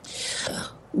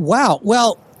 Wow.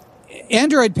 Well,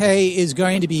 Android Pay is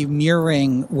going to be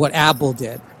mirroring what Apple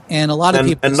did. And a lot of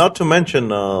people... And not to mention,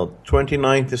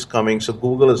 29th is coming, so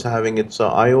Google is having its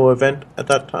I.O. event at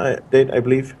that date, I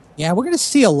believe. Yeah, we're going to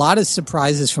see a lot of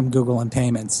surprises from Google and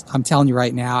payments. I'm telling you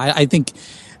right now. I think,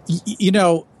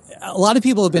 a lot of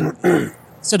people have been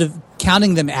sort of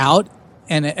counting them out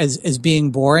and as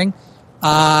being boring.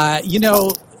 I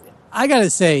got to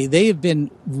say, they have been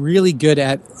really good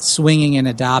at swinging and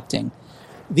adopting.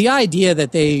 The idea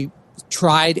that they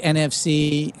tried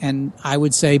NFC and I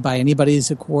would say by anybody's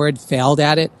accord failed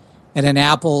at it, and then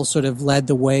Apple sort of led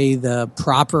the way the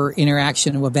proper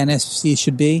interaction with NFC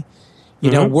should be.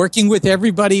 Working with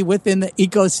everybody within the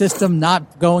ecosystem,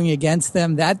 not going against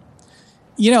them. That,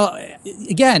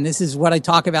 again, this is what I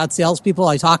talk about salespeople.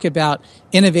 I talk about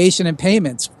innovation and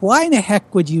payments. Why in the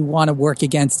heck would you want to work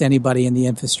against anybody in the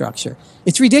infrastructure?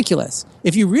 It's ridiculous.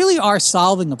 If you really are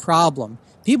solving a problem,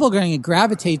 people are going to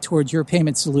gravitate towards your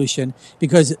payment solution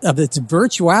because of its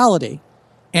virtuality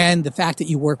and the fact that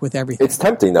you work with everything. It's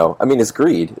tempting, though. I mean, it's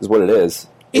greed is what it is.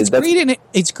 It's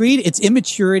greed, it's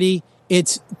immaturity.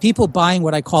 It's people buying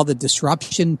what I call the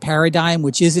disruption paradigm,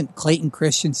 which isn't Clayton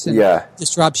Christensen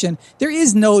disruption. There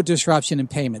is no disruption in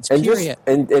payments, period.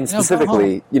 And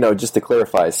specifically, just to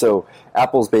clarify, so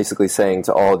Apple's basically saying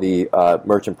to all the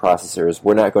merchant processors,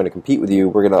 we're not going to compete with you.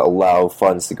 We're going to allow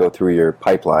funds to go through your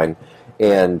pipeline,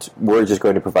 and we're just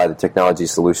going to provide the technology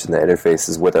solution that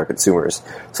interfaces with our consumers.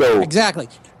 So exactly.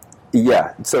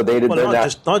 Yeah. So they're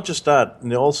not just that.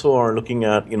 They also are looking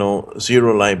at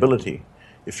zero liability.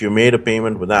 If you made a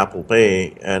payment with Apple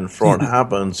Pay and fraud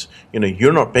happens,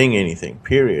 you're not paying anything,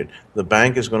 period. The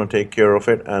bank is going to take care of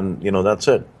it, and, that's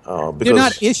it. They're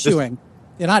not issuing.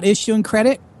 They're not issuing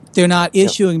credit. They're not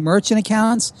issuing merchant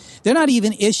accounts. They're not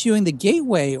even issuing the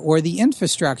gateway or the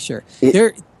infrastructure.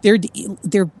 They're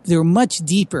much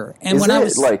deeper. And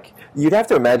you'd have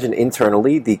to imagine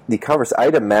internally the converse.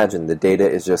 I'd imagine the data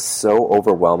is just so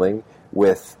overwhelming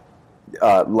with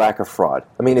lack of fraud.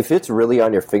 I mean, if it's really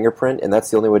on your fingerprint and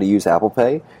that's the only way to use Apple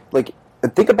Pay,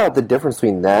 think about the difference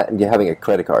between that and you having a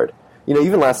credit card.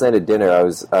 Even last night at dinner, I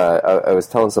was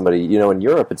telling somebody, in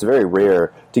Europe, it's very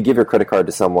rare to give your credit card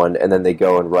to someone and then they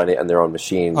go and run it on their own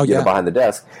machine behind the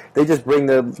desk. They just bring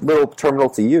the little terminal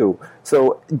to you.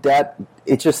 So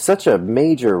it's just such a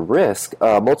major risk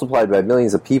multiplied by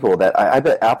millions of people that I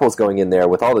bet Apple's going in there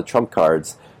with all the trump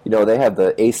cards. They have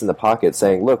the ace in the pocket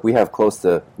saying, look, we have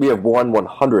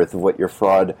 1/100th of what your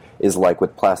fraud is like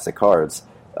with plastic cards.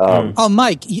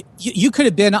 Mike, you could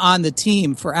have been on the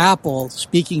team for Apple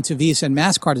speaking to Visa and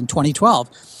MasterCard in 2012.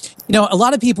 A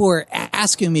lot of people were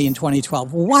asking me in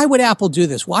 2012, well, why would Apple do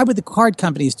this? Why would the card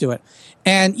companies do it?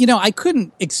 And, I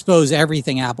couldn't expose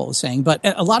everything Apple was saying, but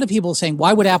a lot of people were saying,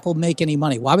 why would Apple make any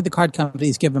money? Why would the card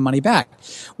companies give them money back?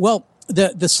 Well,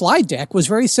 the slide deck was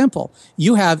very simple.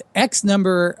 You have X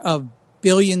number of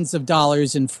billions of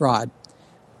dollars in fraud.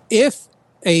 If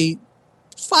a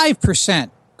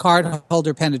 5%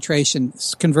 cardholder penetration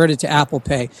converted to Apple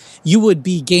Pay, you would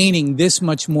be gaining this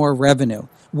much more revenue.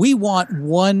 We want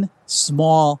one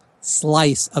small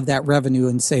slice of that revenue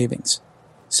and savings.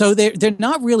 So they're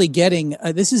not really getting,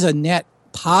 this is a net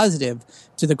positive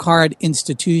to the card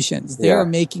institutions. They're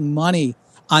making money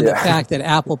on the fact that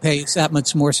Apple Pay is that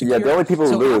much more secure. Yeah, the only people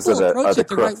who lose are the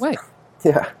the right way.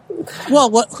 Yeah. Well,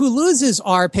 who loses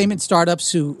are payment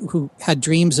startups who had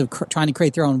dreams of trying to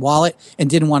create their own wallet and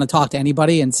didn't want to talk to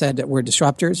anybody and said that we're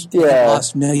disruptors. Yeah.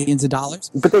 Lost millions of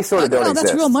dollars. But they sort of don't exist.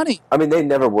 That's real money. I mean, they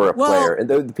never were a player. And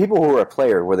the people who were a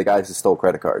player were the guys who stole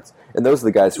credit cards. And those are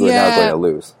the guys who are now going to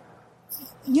lose.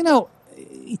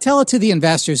 Tell it to the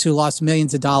investors who lost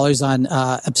millions of dollars on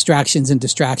abstractions and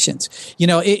distractions.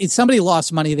 Somebody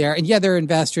lost money there, and they're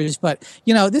investors, but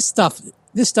this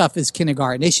stuff is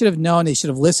kindergarten. They should have known. They should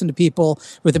have listened to people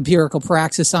with empirical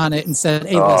praxis on it and said,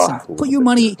 "Hey, listen, put your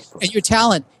money and your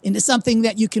talent into something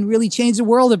that you can really change the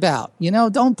world about.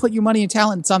 Don't put your money and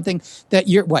talent in something that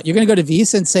you're going to go to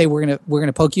Visa and say we're going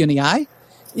to poke you in the eye.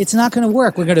 It's not going to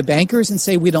work. We're going to bankers and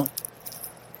say we don't."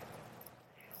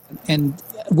 And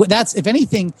that's, if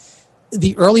anything,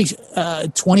 the early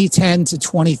 2010 to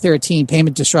 2013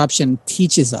 payment disruption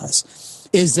teaches us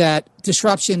is that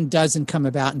disruption doesn't come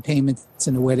about in payments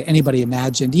in a way that anybody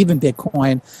imagined. Even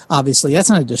Bitcoin, obviously, that's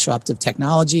not a disruptive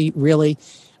technology, really.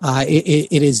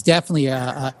 It is definitely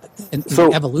an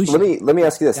evolution. Let me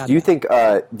ask you this: Do you think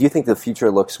the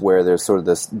future looks where there's sort of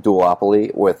this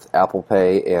duopoly with Apple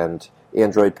Pay and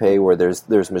Android Pay, where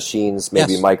there's machines,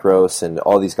 maybe Micros, and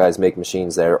all these guys make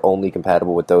machines that are only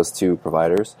compatible with those two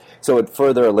providers? So it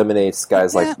further eliminates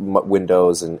guys like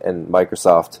Windows and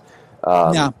Microsoft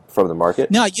from the market.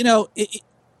 No,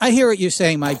 I hear what you're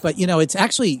saying, Mike, but it's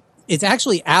actually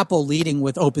Apple leading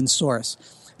with open source.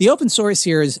 The open source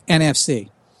here is NFC.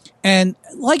 And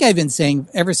like I've been saying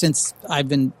ever since I've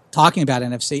been talking about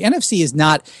NFC, NFC is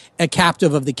not a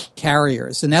captive of the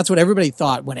carriers. And that's what everybody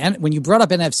thought. When you brought up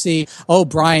NFC, oh,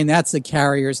 Brian, that's the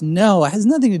carriers. No, it has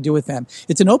nothing to do with them.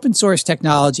 It's an open source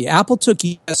technology. Apple took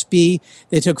USB,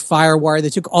 they took FireWire, they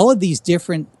took all of these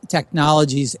different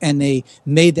technologies and they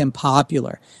made them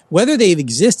popular. Whether they've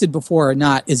existed before or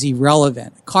not is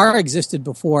irrelevant. Car existed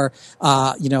before,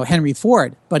 Henry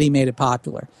Ford, but he made it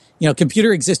popular.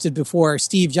 Computer existed before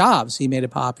Steve Jobs. He made it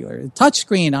popular.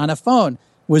 Touchscreen on a phone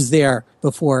was there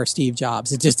before Steve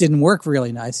Jobs. It just didn't work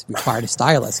really nice. It required a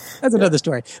stylus. That's another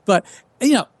story. But,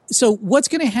 so what's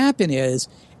going to happen is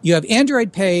you have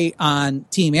Android Pay on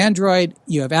Team Android.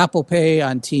 You have Apple Pay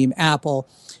on Team Apple.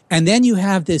 And then you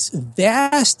have this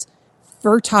vast,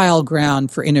 fertile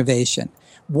ground for innovation.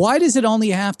 Why does it only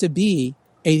have to be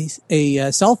a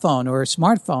cell phone or a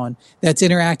smartphone that's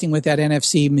interacting with that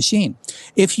NFC machine?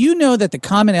 If you know that the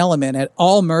common element at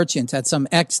all merchants at some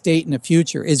X date in the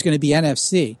future is going to be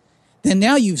NFC, then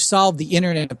now you've solved the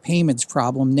Internet of Payments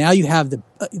problem. Now you have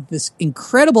this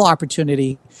incredible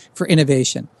opportunity for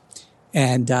innovation.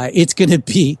 And it's going to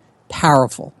be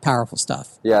powerful, powerful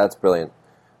stuff. Yeah, that's brilliant.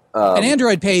 And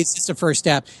Android Pay is just the first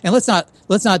step. And let's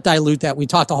not dilute that. We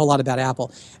talked a whole lot about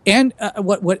Apple. And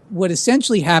what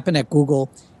essentially happened at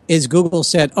Google is Google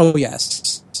said, oh,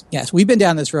 yes, we've been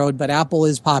down this road, but Apple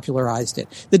has popularized it.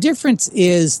 The difference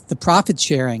is the profit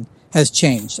sharing has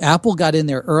changed. Apple got in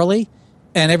there early,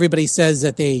 and everybody says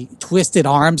that they twisted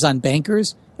arms on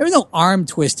bankers. There was no arm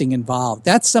twisting involved.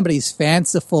 That's somebody's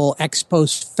fanciful ex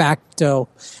post facto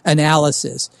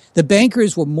analysis. The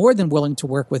bankers were more than willing to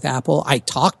work with Apple. I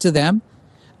talked to them.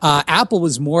 Apple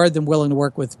was more than willing to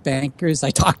work with bankers.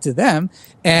 I talked to them.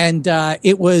 And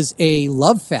it was a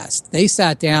love fest. They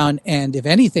sat down, and if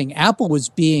anything, Apple was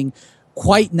being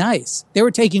quite nice. They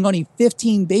were taking only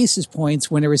 15 basis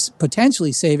points when it was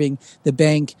potentially saving the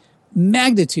bank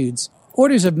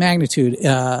orders of magnitude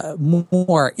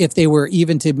more if they were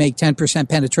even to make 10%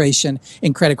 penetration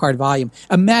in credit card volume.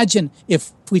 Imagine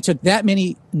if we took that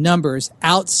many numbers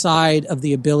outside of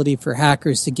the ability for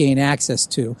hackers to gain access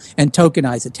to and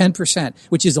tokenize it, 10%,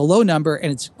 which is a low number,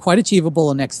 and it's quite achievable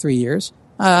in the next 3 years.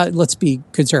 Let's be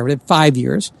conservative, 5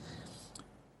 years.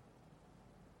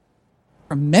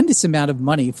 Tremendous amount of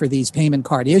money for these payment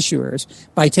card issuers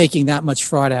by taking that much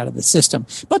fraud out of the system.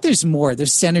 But there's more.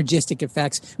 There's synergistic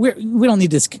effects. We don't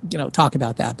need to talk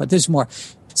about that, but there's more.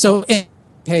 So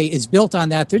Pay is built on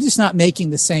that. They're just not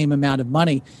making the same amount of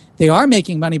money. They are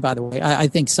making money, by the way. I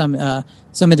think some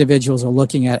individuals are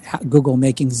looking at Google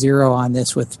making zero on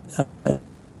this with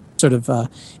sort of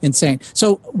insane.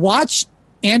 So watch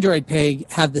Android Pay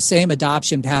have the same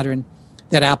adoption pattern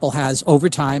that Apple has over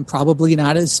time, probably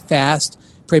not as fast,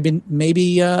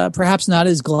 maybe perhaps not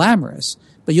as glamorous.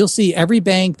 But you'll see every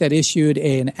bank that issued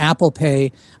an Apple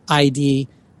Pay ID,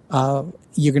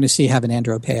 you're going to see have an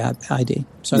Android Pay ID.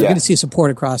 So you're going to see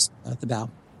support across the bow.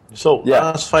 So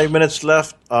last 5 minutes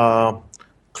left,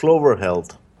 Clover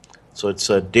Health. So it's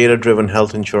a data-driven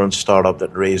health insurance startup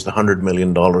that raised $100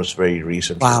 million very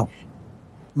recently. Wow.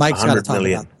 Mike's got to talk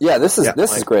about. Yeah, this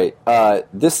is great.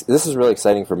 This is really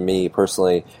exciting for me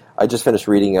personally. I just finished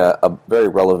reading a very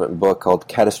relevant book called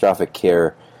Catastrophic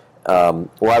Care. Why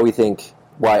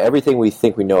everything we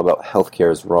think we know about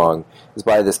healthcare is wrong is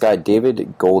by this guy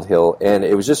David Goldhill, and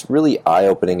it was just really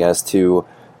eye-opening as to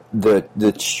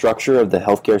the structure of the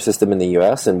healthcare system in the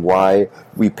U.S. and why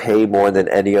we pay more than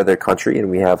any other country, and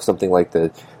we have something like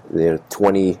the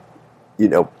 20th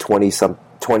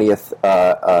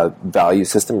value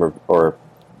system or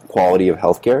quality of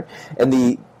healthcare. And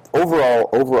the overall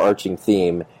overarching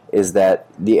theme is that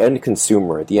the end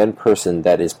consumer, the end person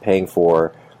that is paying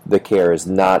for the care is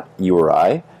not you or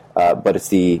I, but it's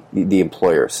the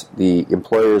employers. The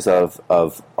employers of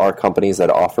our companies that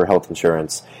offer health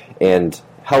insurance, and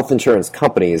health insurance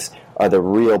companies are the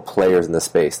real players in the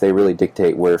space. They really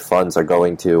dictate where funds are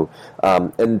going to.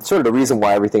 And sort of the reason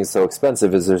why everything's so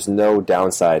expensive is there's no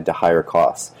downside to higher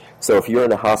costs. So if you're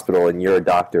in a hospital and you're a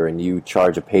doctor and you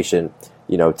charge a patient,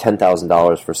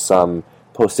 $10,000 for some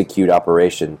post-acute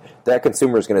operation, that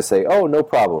consumer is going to say, oh, no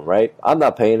problem, right? I'm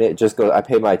not paying it. I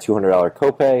pay my $200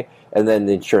 copay, and then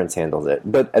the insurance handles it.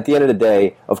 But at the end of the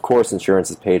day, of course,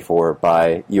 insurance is paid for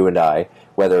by you and I,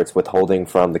 whether it's withholding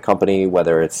from the company,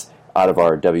 whether it's out of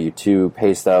our W-2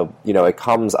 pay stub, it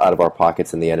comes out of our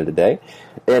pockets in the end of the day.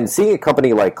 And seeing a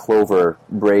company like Clover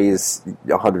raise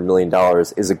 $100 million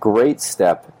is a great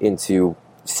step into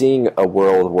seeing a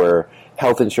world where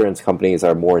health insurance companies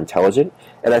are more intelligent.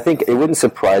 And I think it wouldn't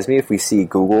surprise me if we see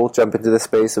Google jump into this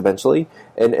space eventually.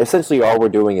 And essentially all we're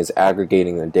doing is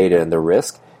aggregating the data and the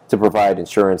risk to provide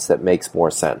insurance that makes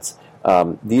more sense.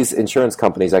 These insurance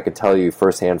companies, I can tell you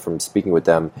firsthand from speaking with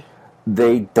them,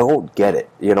 they don't get it.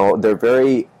 They're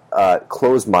very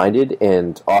closed-minded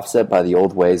and offset by the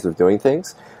old ways of doing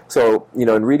things. So,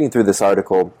 in reading through this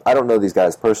article, I don't know these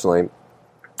guys personally,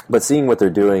 but seeing what they're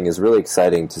doing is really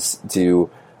exciting to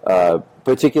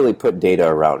particularly put data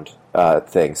around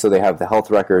things. So they have the health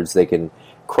records. They can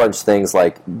crunch things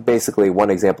like, basically one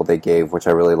example they gave, which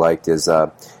I really liked, is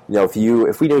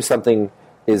if we knew something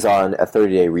is on a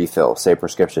 30-day refill, say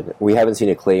prescription, we haven't seen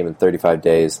a claim in 35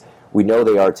 days, we know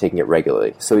they are taking it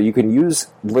regularly. So you can use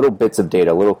little bits of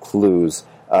data, little clues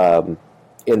in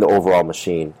the overall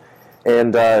machine.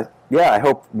 And I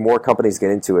hope more companies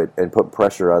get into it and put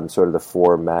pressure on sort of the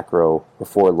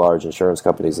four large insurance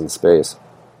companies in the space.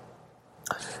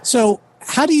 So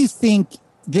how do you think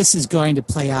this is going to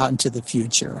play out into the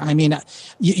future? I mean,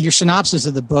 your synopsis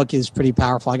of the book is pretty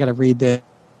powerful. I got to read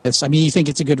this. I mean, you think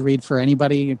it's a good read for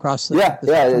anybody across the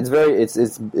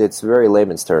it's very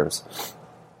layman's terms.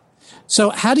 So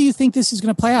how do you think this is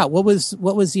going to play out? What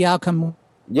was the outcome?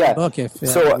 Yeah. Book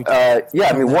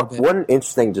one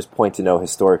interesting just point to know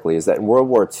historically is that in World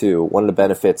War II, one of the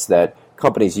benefits that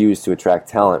companies used to attract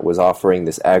talent was offering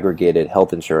this aggregated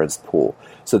health insurance pool.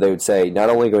 So they would say, not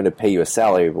only going to pay you a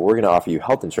salary, but we're going to offer you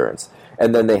health insurance.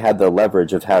 And then they had the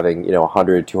leverage of having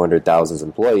 100, 200,000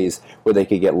 employees where they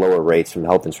could get lower rates from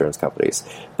health insurance companies.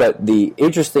 But the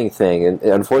interesting thing and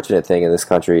unfortunate thing in this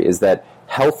country is that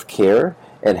health care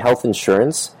and health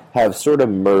insurance have sort of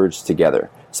merged together.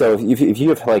 So if you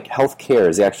have health care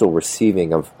is the actual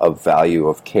receiving of value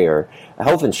of care,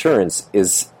 health insurance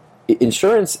in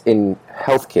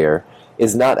healthcare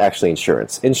is not actually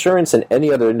insurance. Insurance in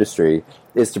any other industry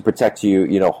is to protect you,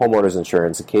 homeowners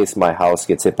insurance in case my house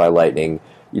gets hit by lightning.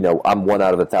 I'm 1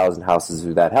 out of 1,000 houses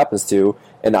who that happens to,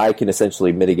 and I can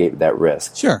essentially mitigate that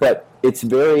risk. Sure. But it's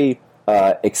very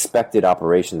expected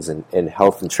operations in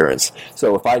health insurance.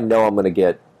 So if I know I'm going to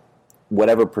get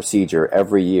whatever procedure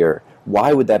every year,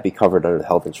 why would that be covered under the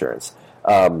health insurance?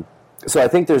 So I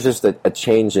think there's just a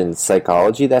change in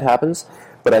psychology that happens.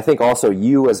 But I think also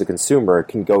you as a consumer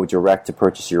can go direct to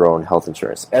purchase your own health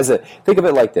insurance. Think of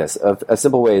it like this. A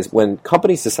simple way is when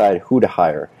companies decide who to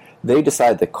hire, they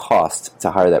decide the cost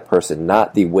to hire that person,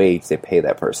 not the wage they pay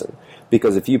that person.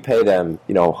 Because if you pay them,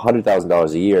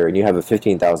 $100,000 a year and you have a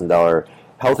 $15,000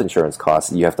 health insurance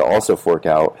cost that you have to also fork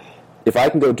out, if I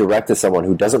can go direct to someone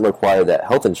who doesn't require that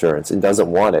health insurance and doesn't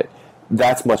want it,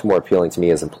 that's much more appealing to me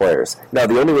as employers. Now,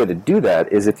 the only way to do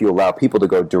that is if you allow people to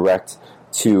go direct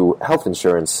to health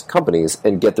insurance companies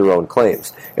and get their own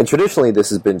claims. And traditionally, this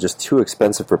has been just too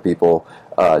expensive for people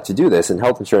to do this, and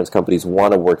health insurance companies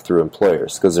want to work through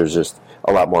employers because there's just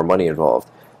a lot more money involved.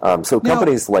 So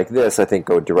companies like this, I think,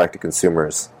 go direct to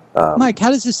consumers. Mike,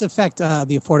 how does this affect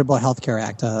the Affordable Health Care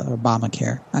Act,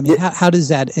 Obamacare? I mean, how does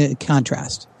that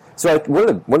contrast? So one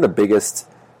of the biggest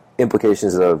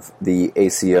implications of the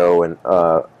ACO and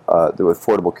the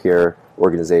Affordable Care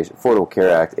Organization, Affordable Care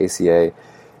Act, ACA,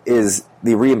 is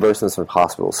the reimbursements from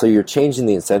hospitals. So you're changing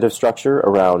the incentive structure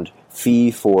around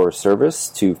fee for service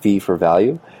to fee for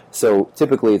value. So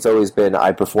typically it's always been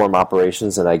I perform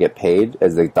operations and I get paid,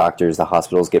 as the doctors, the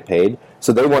hospitals get paid.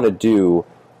 So they want to do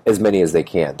as many as they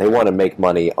can. They want to make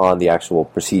money on the actual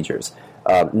procedures.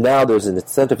 Now there's an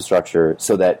incentive structure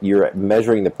so that you're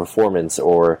measuring the performance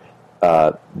or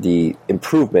the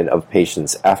improvement of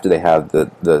patients after they have the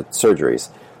surgeries.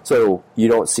 So you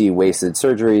don't see wasted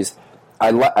surgeries.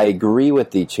 I agree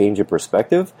with the change of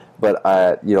perspective, but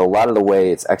a lot of the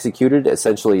way it's executed,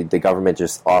 essentially the government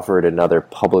just offered another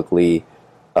publicly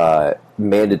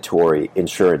mandatory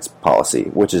insurance policy,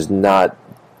 which is not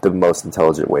the most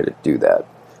intelligent way to do that.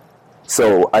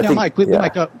 So I think, Mike,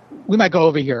 we might go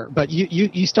over here, but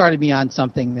you started me on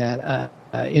something that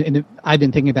I've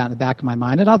been thinking about in the back of my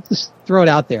mind, and I'll just throw it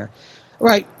out there.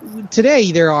 Right.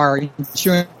 Today, there are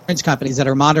insurance companies that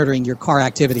are monitoring your car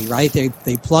activity, right? They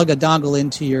plug a dongle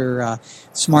into your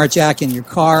smart jack in your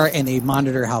car, and they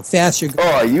monitor how fast you're going.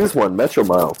 Oh, I use one,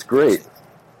 Metromile. It's great.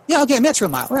 Yeah, okay,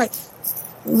 Metromile, right.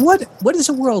 What does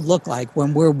the world look like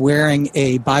when we're wearing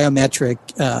a biometric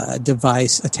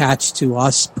device attached to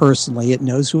us personally? It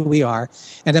knows who we are,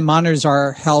 and it monitors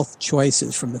our health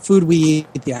choices from the food we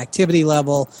eat, the activity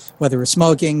level, whether we're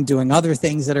smoking, doing other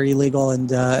things that are illegal and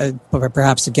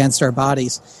perhaps against our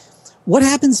bodies. What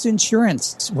happens to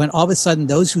insurance when all of a sudden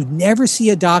those who never see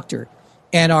a doctor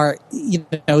and are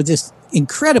just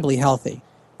incredibly healthy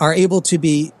are able to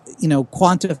be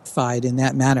quantified in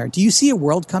that manner? Do you see a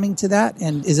world coming to that,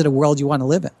 and is it a world you want to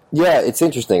live in? Yeah, it's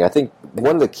interesting. I think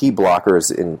one of the key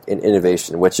blockers in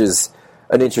innovation, which is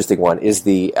an interesting one is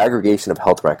the aggregation of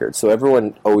health records. So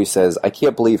everyone always says, I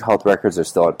can't believe health records are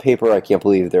still on paper. I can't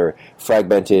believe they're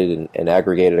fragmented and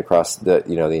aggregated across the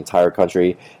entire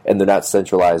country, and they're not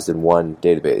centralized in one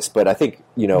database. But I think,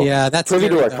 that's privy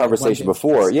to our conversation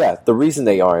before, the reason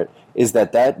they aren't is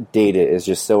that data is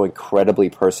just so incredibly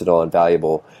personal and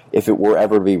valuable. If it were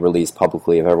ever to be released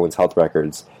publicly of everyone's health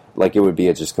records, like, it would be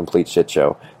a just complete shit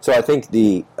show. So I think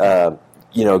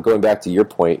going back to your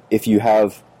point, if you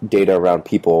have data around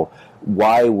people,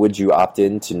 why would you opt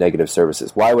into negative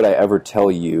services? Why would I ever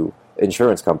tell you,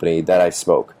 insurance company, that I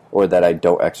smoke or that I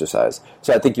don't exercise?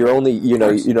 So I think you're only, you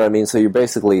know what I mean? So you're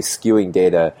basically skewing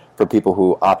data for people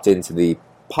who opt into the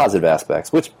positive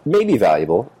aspects, which may be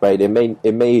valuable, right? It may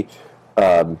be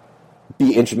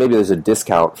interesting. Maybe there's a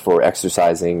discount for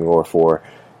exercising or for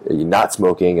not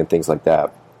smoking and things like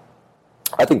that.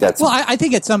 I think that's I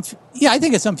think at some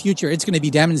future it's going to be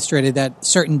demonstrated that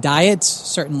certain diets,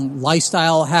 certain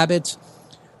lifestyle habits,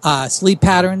 sleep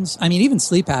patterns. I mean, even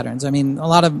sleep patterns. I mean, a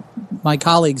lot of my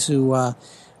colleagues who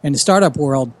in the startup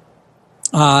world,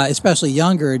 especially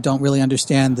younger, don't really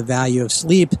understand the value of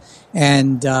sleep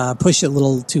and push it a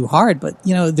little too hard. But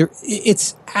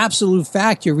it's absolute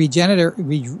fact. Your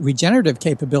regenerative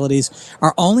capabilities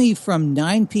are only from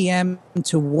 9 p.m.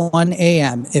 to 1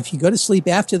 a.m. If you go to sleep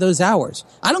after those hours,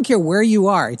 I don't care where you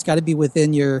are. It's got to be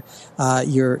within your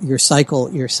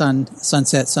cycle, your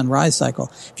sunset sunrise cycle.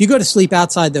 If you go to sleep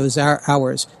outside those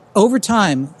hours, over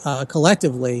time,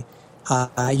 collectively,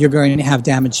 you're going to have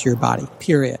damage to your body,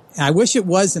 period. I wish it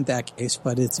wasn't that case,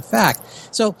 but it's a fact.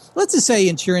 So let's just say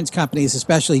insurance companies,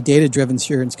 especially data-driven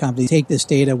insurance companies, take this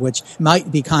data, which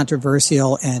might be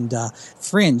controversial and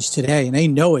fringe today, and they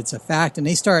know it's a fact, and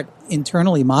they start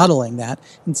internally modeling that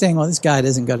and saying, well, this guy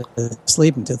doesn't go to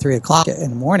sleep until 3 o'clock in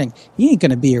the morning. He ain't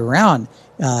going to be around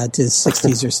to his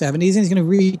 60s or 70s, and he's going to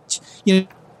reach,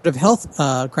 of health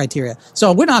criteria.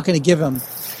 So we're not going to give him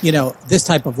this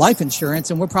type of life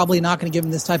insurance, and we're probably not going to give him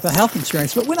this type of health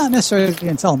insurance, but we're not necessarily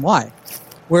going to tell him why.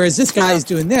 Whereas this guy is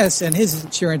doing this, and his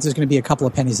insurance is going to be a couple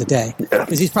of pennies a day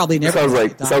because he's probably never. Sounds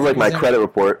like my credit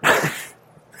report.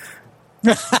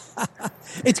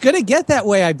 It's going to get that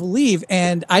way, I believe,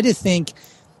 and I just think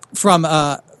from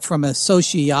a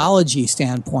sociology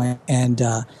standpoint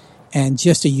and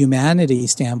just a humanity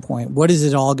standpoint, what is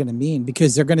it all going to mean?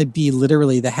 Because they're going to be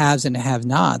literally the haves and the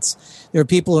have-nots. There are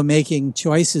people who are making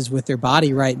choices with their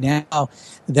body right now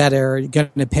that are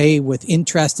going to pay with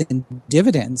interest and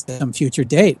dividends at some future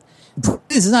date.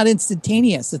 This is not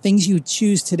instantaneous. The things you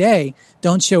choose today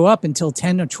don't show up until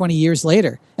 10 or 20 years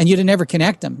later, and you'd never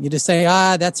connect them. You just say,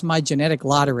 that's my genetic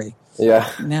lottery. Yeah.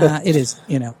 Nah, it is,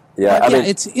 Yeah, I mean,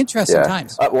 it's interesting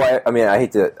times. I don't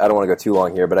want to go too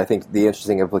long here, but I think the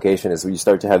interesting implication is when you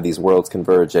start to have these worlds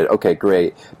converge that, okay,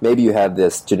 great, maybe you have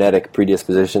this genetic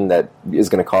predisposition that is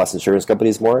going to cost insurance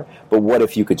companies more, but what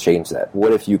if you could change that?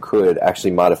 What if you could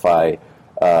actually modify,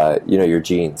 your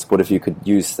genes? What if you could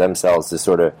use stem cells to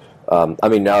sort of, now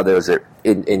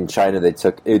in China they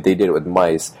did it with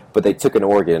mice, but they took an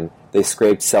organ, they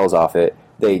scraped cells off it,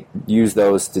 they used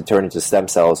those to turn into stem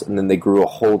cells, and then they grew a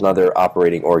whole nother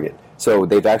operating organ. So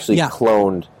they've actually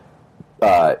cloned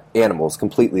animals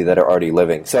completely that are already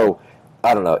living. So,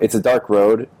 I don't know. It's a dark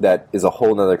road that is a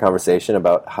whole nother conversation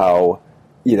about how,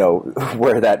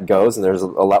 where that goes, and there's a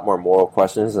lot more moral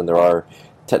questions than there are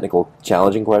technical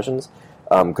challenging questions.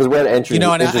 Because we're at an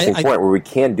interesting point where we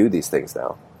can do these things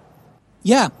now.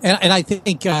 Yeah, and I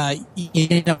think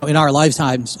in our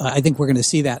lifetimes, I think we're going to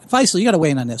see that. Faisal, you got to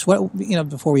weigh in on this. What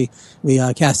before we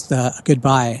cast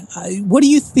goodbye? What do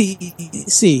you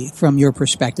see from your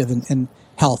perspective in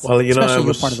health? Well, especially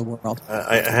your part of the world.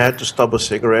 I had to stub a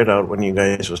cigarette out when you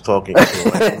guys was talking,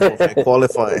 so I don't know if I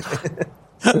qualify.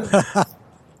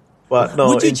 But no,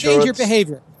 would you change your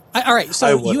behavior? All right,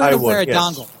 so you have to wear a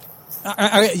dongle,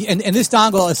 and this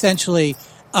dongle essentially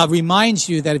reminds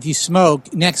you that if you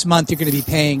smoke, next month you're going to be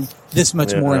paying this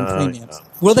much more in premiums.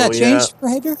 Will that change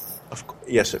behavior?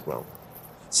 Yes, it will.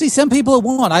 See, some people it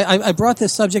won't. I brought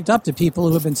this subject up to people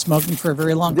who have been smoking for a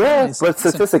very long time. Yeah, but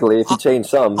statistically, if you change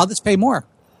some, I'll just pay more.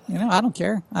 I don't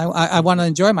care. I want to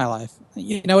enjoy my life.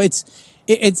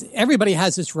 It's everybody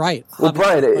has this right. Well,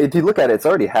 Brian, if you look at it, it's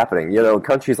already happening.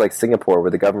 Countries like Singapore,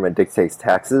 where the government dictates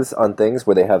taxes on things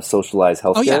where they have socialized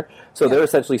healthcare. So they're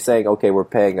essentially saying, okay, we're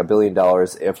paying $1 billion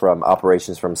from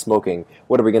operations from smoking.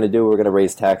 What are we going to do? We're going to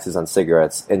raise taxes on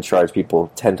cigarettes and charge people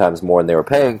 10 times more than they were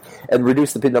paying, and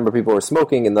reduce the number of people who are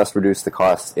smoking, and thus reduce the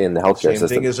costs in the healthcare system.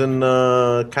 Same thing as in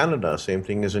Canada. Same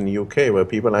thing as in the UK, where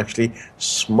people actually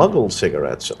smuggle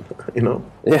cigarettes.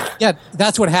 Yeah,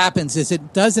 that's what happens. Is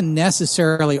it doesn't necessarily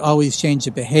necessarily always change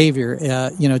the behavior.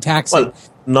 Taxing.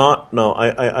 Well,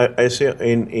 I say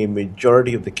in a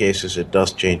majority of the cases it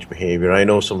does change behavior. I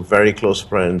know some very close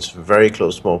friends, very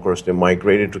close smokers. They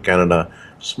migrated to Canada,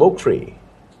 smoke free.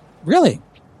 Really?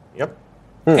 Yep.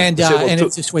 And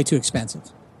it's just way too expensive.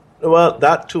 Well,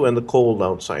 that too, and the cold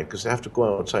outside because they have to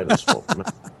go outside and smoke.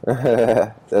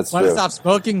 That's Want true. to stop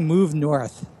smoking? Move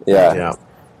north. Yeah.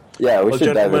 We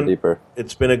should dive in deeper.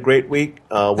 It's been a great week.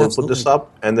 We'll put this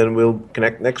up, and then we'll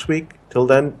connect next week. Till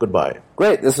then, goodbye.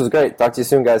 Great. This was great. Talk to you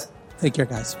soon, guys. Take care,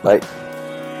 guys. Bye.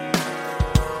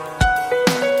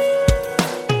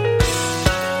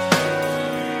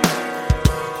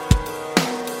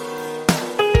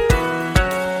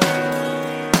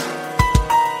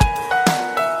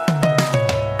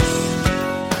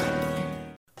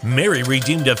 Mary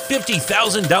redeemed a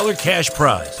 $50,000 cash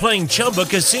prize playing Chumba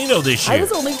Casino this year. I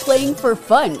was only playing for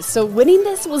fun, so winning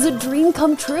this was a dream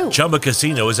come true. Chumba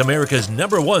Casino is America's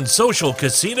 #1 social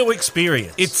casino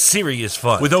experience. It's serious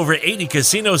fun. With over 80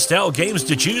 casino-style games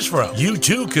to choose from, you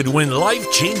too could win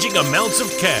life-changing amounts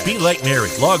of cash. Be like Mary.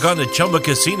 Log on to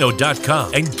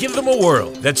ChumbaCasino.com and give them a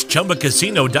whirl. That's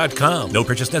ChumbaCasino.com. No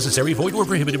purchase necessary. Void where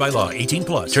prohibited by law. 18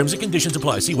 plus. Terms and conditions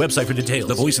apply. See website for details.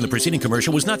 The voice in the preceding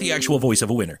commercial was not the actual voice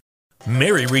of a winner.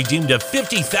 Mary redeemed a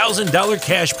 $50,000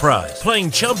 cash prize playing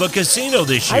Chumba Casino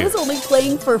this year. I was only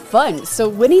playing for fun, so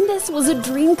winning this was a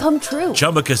dream come true.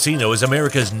 Chumba Casino is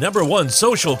America's #1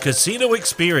 social casino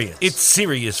experience. It's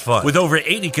serious fun. With over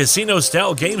 80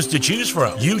 casino-style games to choose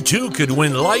from, you too could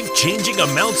win life-changing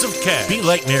amounts of cash. Be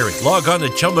like Mary. Log on to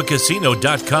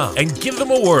ChumbaCasino.com and give them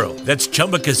a whirl. That's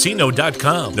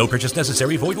ChumbaCasino.com. No purchase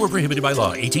necessary. Void where prohibited by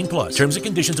law. 18 plus. Terms and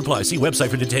conditions apply. See website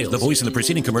for details. The voice in the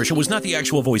preceding commercial was not the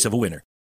actual voice of a winner.